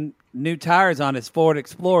putting new tires on his Ford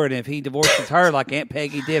Explorer, and if he divorces her like Aunt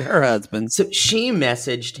Peggy did her husband. So she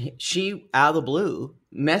out of the blue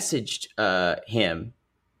messaged him,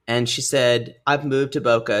 and she said, I've moved to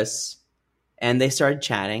Bocas, and they started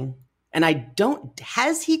chatting. And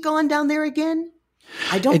has he gone down there again?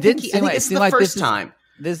 I think this is the first time.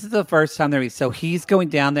 This is the first time there. So he's going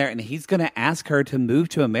down there, and he's going to ask her to move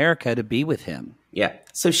to America to be with him. Yeah.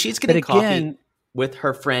 So she's getting coffee with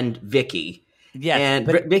her friend Vicky. Yeah. And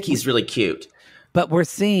Vicky's really cute. But we're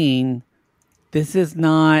seeing they're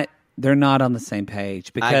not on the same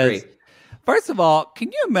page. Because, I agree. First of all,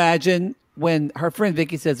 can you imagine when her friend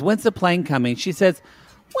Vicky says, when's the plane coming? She says,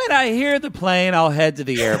 when I hear the plane, I'll head to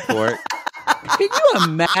the airport. Can you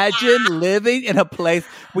imagine living in a place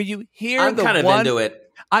where you hear I'm kind of into it.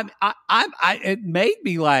 It made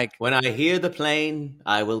me like, when I hear the plane,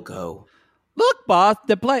 I will go. Look, boss,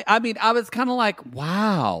 the plane. I mean, I was kind of like,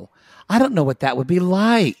 wow, I don't know what that would be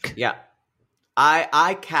like. Yeah.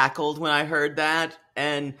 I cackled when I heard that,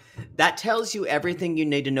 and that tells you everything you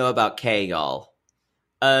need to know about Kay, y'all.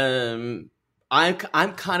 I'm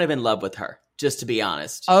kind of in love with her, just to be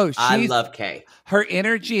honest. Oh, I love Kay. Her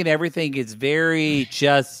energy and everything is very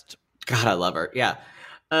just. God, I love her. Yeah.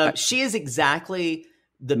 She is exactly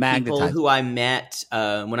the people magnetized. who I met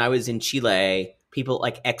when I was in Chile, people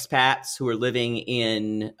like expats who are living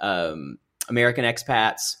in American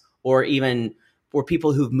expats, or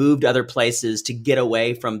people who've moved other places to get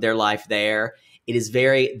away from their life there. It is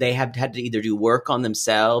they have had to either do work on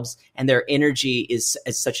themselves, and their energy is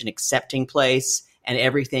such an accepting place, and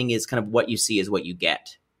everything is kind of what you see is what you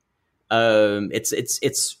get. It's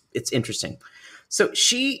interesting. So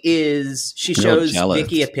she shows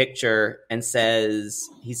Vicky a picture and says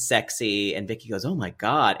he's sexy, and Vicky goes, "Oh my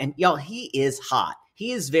God." And y'all, he is hot.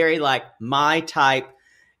 He is very like my type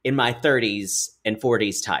in my 30s and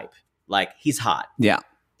 40s type. Like, he's hot. Yeah.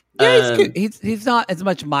 Yeah, he's cute. He's not as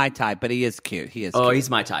much my type, but he is cute. He is. Oh, cute. he's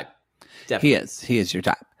my type. Definitely. He is your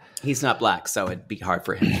type. He's not black, so it'd be hard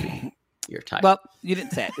for him to be. your type. Well, you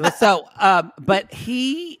didn't say it. So, but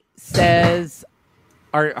he says,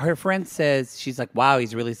 her friend says, she's like, wow,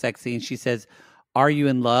 he's really sexy. And she says, are you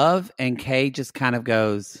in love? And Kay just kind of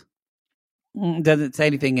goes, doesn't say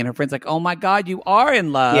anything. And her friend's like, oh my God, you are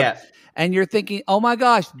in love. Yeah. And you're thinking, oh my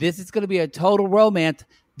gosh, this is going to be a total romance.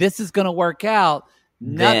 This is going to work out.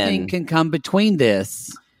 Nothing can come between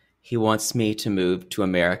this. He wants me to move to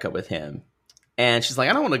America with him. And she's like,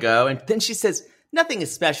 I don't want to go. And then she says, nothing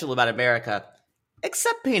is special about America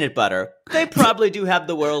except peanut butter. They probably do have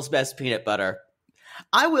the world's best peanut butter.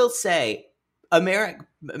 I will say,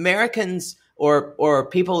 Americans or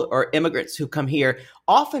people or immigrants who come here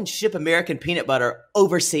often ship American peanut butter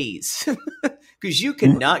overseas because you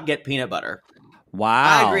cannot get peanut butter.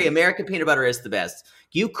 Wow. I agree. American peanut butter is the best.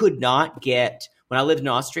 You could not get, when I lived in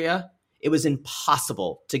Austria, it was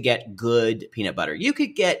impossible to get good peanut butter. You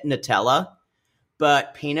could get Nutella,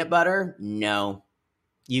 but peanut butter, no,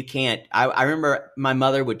 you can't. I remember my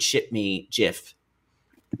mother would ship me Jif.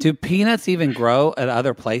 Do peanuts even grow at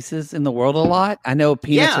other places in the world a lot? I know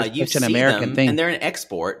peanuts are such an American thing. And they're an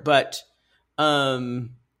export, but I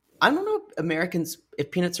don't know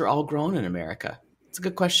if peanuts are all grown in America. It's a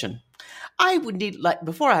good question. I would need,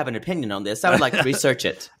 before I have an opinion on this, I would like to research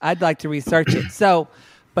it. I'd like to research it. So,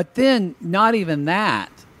 but then not even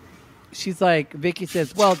that. She's like, Vicky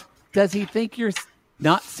says, well, does he think you're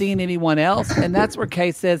not seeing anyone else? And that's where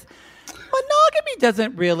Kay says, monogamy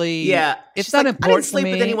doesn't really. Yeah. It's not important. I didn't sleep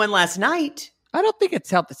with anyone last night. I don't think it's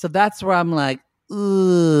healthy. So that's where I'm like,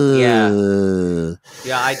 ugh. Yeah.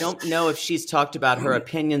 Yeah. I don't know if she's talked about her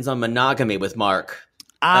opinions on monogamy with Mark.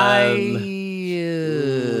 I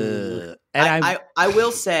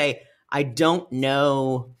will say, I don't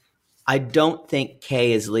know. I don't think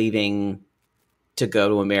Kay is leaving to go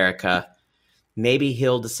to America. Maybe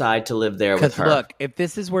he'll decide to live there with her. Look, if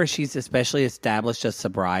this is where she's especially established a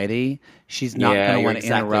sobriety, she's not going to want to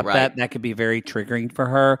interrupt that. That could be very triggering for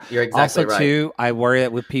her. You're exactly right. Also, too, I worry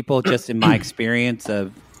that with people, just in my experience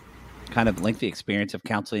of kind of lengthy experience of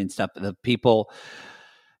counseling and stuff, the people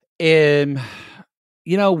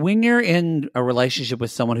when you're in a relationship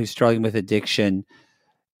with someone who's struggling with addiction,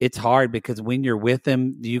 it's hard because when you're with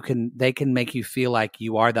them, they can make you feel like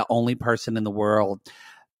you are the only person in the world.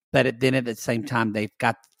 But then at the same time, they've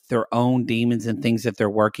got their own demons and things that they're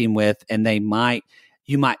working with. And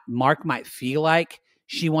Mark might feel like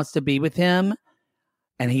she wants to be with him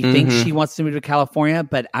and he thinks she wants to move to California.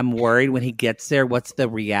 But I'm worried when he gets there, what's the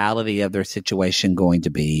reality of their situation going to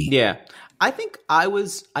be? Yeah. I think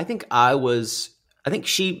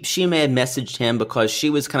she may have messaged him because she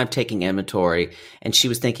was kind of taking inventory and she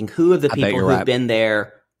was thinking, who are the people who've been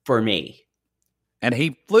there for me? And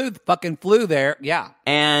he fucking flew there. Yeah.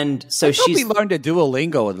 And so he learned to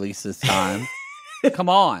Duolingo at least this time. Come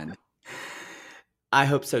on. I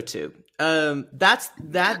hope so too.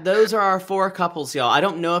 Those are our 4 couples, y'all. I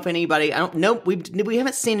don't know if anybody, I don't know. We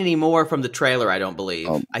haven't seen any more from the trailer, I don't believe.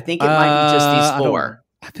 I think it might be just these 4.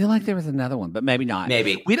 I feel like there was another one, but maybe not.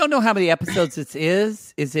 Maybe. We don't know how many episodes this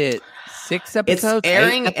is. Is it 6 episodes? It's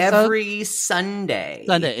airing 8 episodes? every Sunday.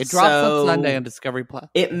 It drops on Sunday on Discovery Plus.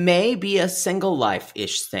 It may be a single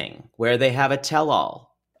life-ish thing where they have a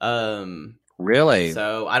tell-all. Really?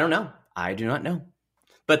 So I don't know. I do not know.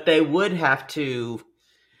 But they would have to.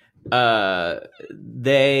 I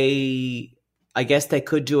guess they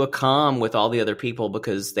could do a comm with all the other people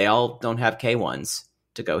because they all don't have K1s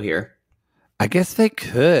to go here. I guess they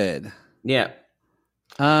could. Yeah.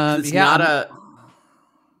 I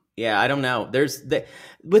don't know.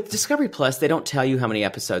 With Discovery Plus, they don't tell you how many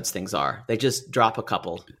episodes things are. They just drop a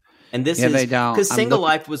couple. And this is they don't. Because Single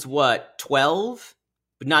Life was what, 12?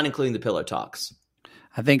 But not including the pillow talks.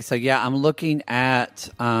 I think so. Yeah, I'm looking at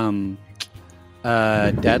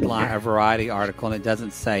Deadline, a Variety article, and it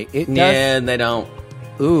doesn't say it. Yeah, they don't.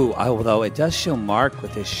 Ooh, although it does show Mark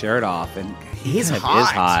with his shirt off, and he's hot. Is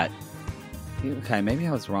hot. Okay, maybe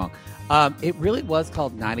I was wrong. It really was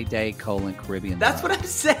called 90 Day Caribbean. That's what I'm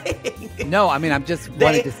saying. No, I mean, I'm just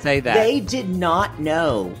wanting to say that. They did not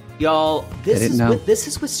know. Y'all, this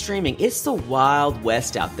is with streaming. It's the Wild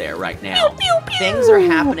West out there right now. Pew, pew, pew. Things are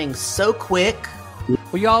happening so quick.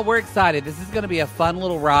 Well, y'all, we're excited. This is going to be a fun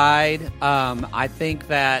little ride. I think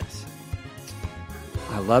that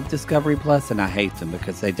I love Discovery Plus, and I hate them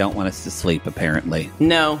because they don't want us to sleep, apparently.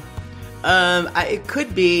 No. It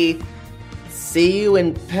could be See You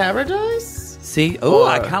in Paradise?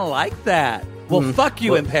 I kind of like that. Well, fuck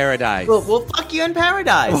you in paradise. We'll fuck you in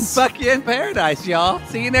paradise. We'll fuck you in paradise, y'all.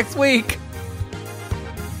 See you next week.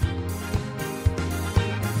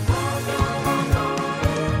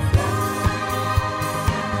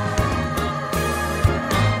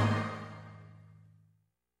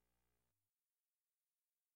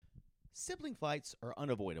 Sibling fights are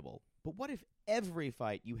unavoidable, but what if every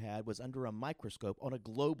fight you had was under a microscope on a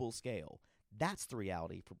global scale? That's the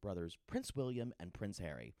reality for brothers Prince William and Prince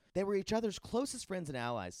Harry. They were each other's closest friends and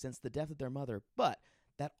allies since the death of their mother, but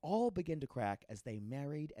that all began to crack as they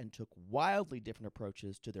married and took wildly different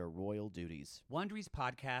approaches to their royal duties. Wondery's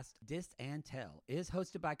podcast, Dis and Tell, is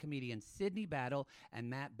hosted by comedians Sydney Battle and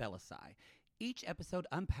Matt Belisai. Each episode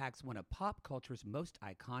unpacks one of pop culture's most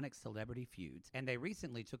iconic celebrity feuds, and they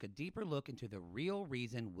recently took a deeper look into the real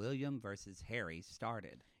reason William versus Harry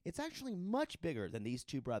started. It's actually much bigger than these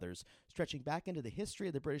two brothers, stretching back into the history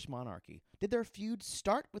of the British monarchy. Did their feud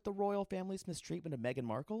start with the royal family's mistreatment of Meghan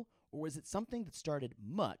Markle, or was it something that started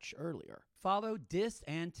much earlier? Follow Dis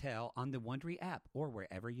and Tell on the Wondery app or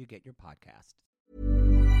wherever you get your podcasts.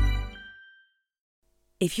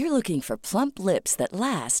 If you're looking for plump lips that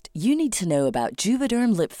last, you need to know about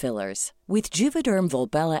Juvederm lip fillers. With Juvederm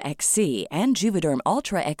Volbella XC and Juvederm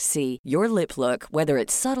Ultra XC, your lip look, whether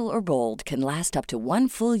it's subtle or bold, can last up to 1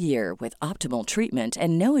 full year with optimal treatment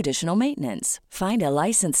and no additional maintenance. Find a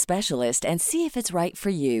licensed specialist and see if it's right for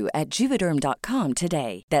you at Juvederm.com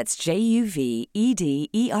today. That's JUVEDERM.com.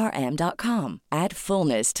 Add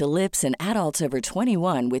fullness to lips in adults over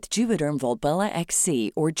 21 with Juvederm Volbella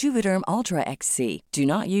XC or Juvederm Ultra XC. Do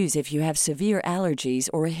not use if you have severe allergies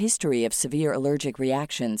or a history of severe allergic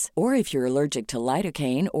reactions, or if you're allergic to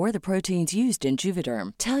lidocaine or the proteins used in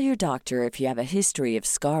Juvederm. Tell your doctor if you have a history of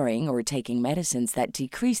scarring or taking medicines that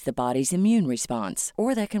decrease the body's immune response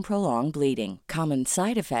or that can prolong bleeding. Common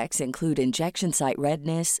side effects include injection site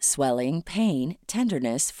redness, swelling, pain,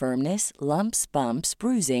 tenderness, firmness, lumps, bumps,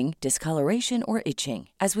 bruising, discoloration, or itching.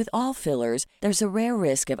 As with all fillers, there's a rare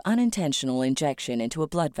risk of unintentional injection into a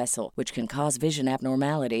blood vessel, which can cause vision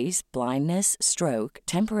abnormalities, blindness, stroke,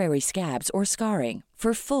 temporary scabs, or scarring.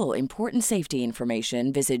 For full, important safety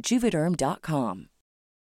information, visit Juvederm.com.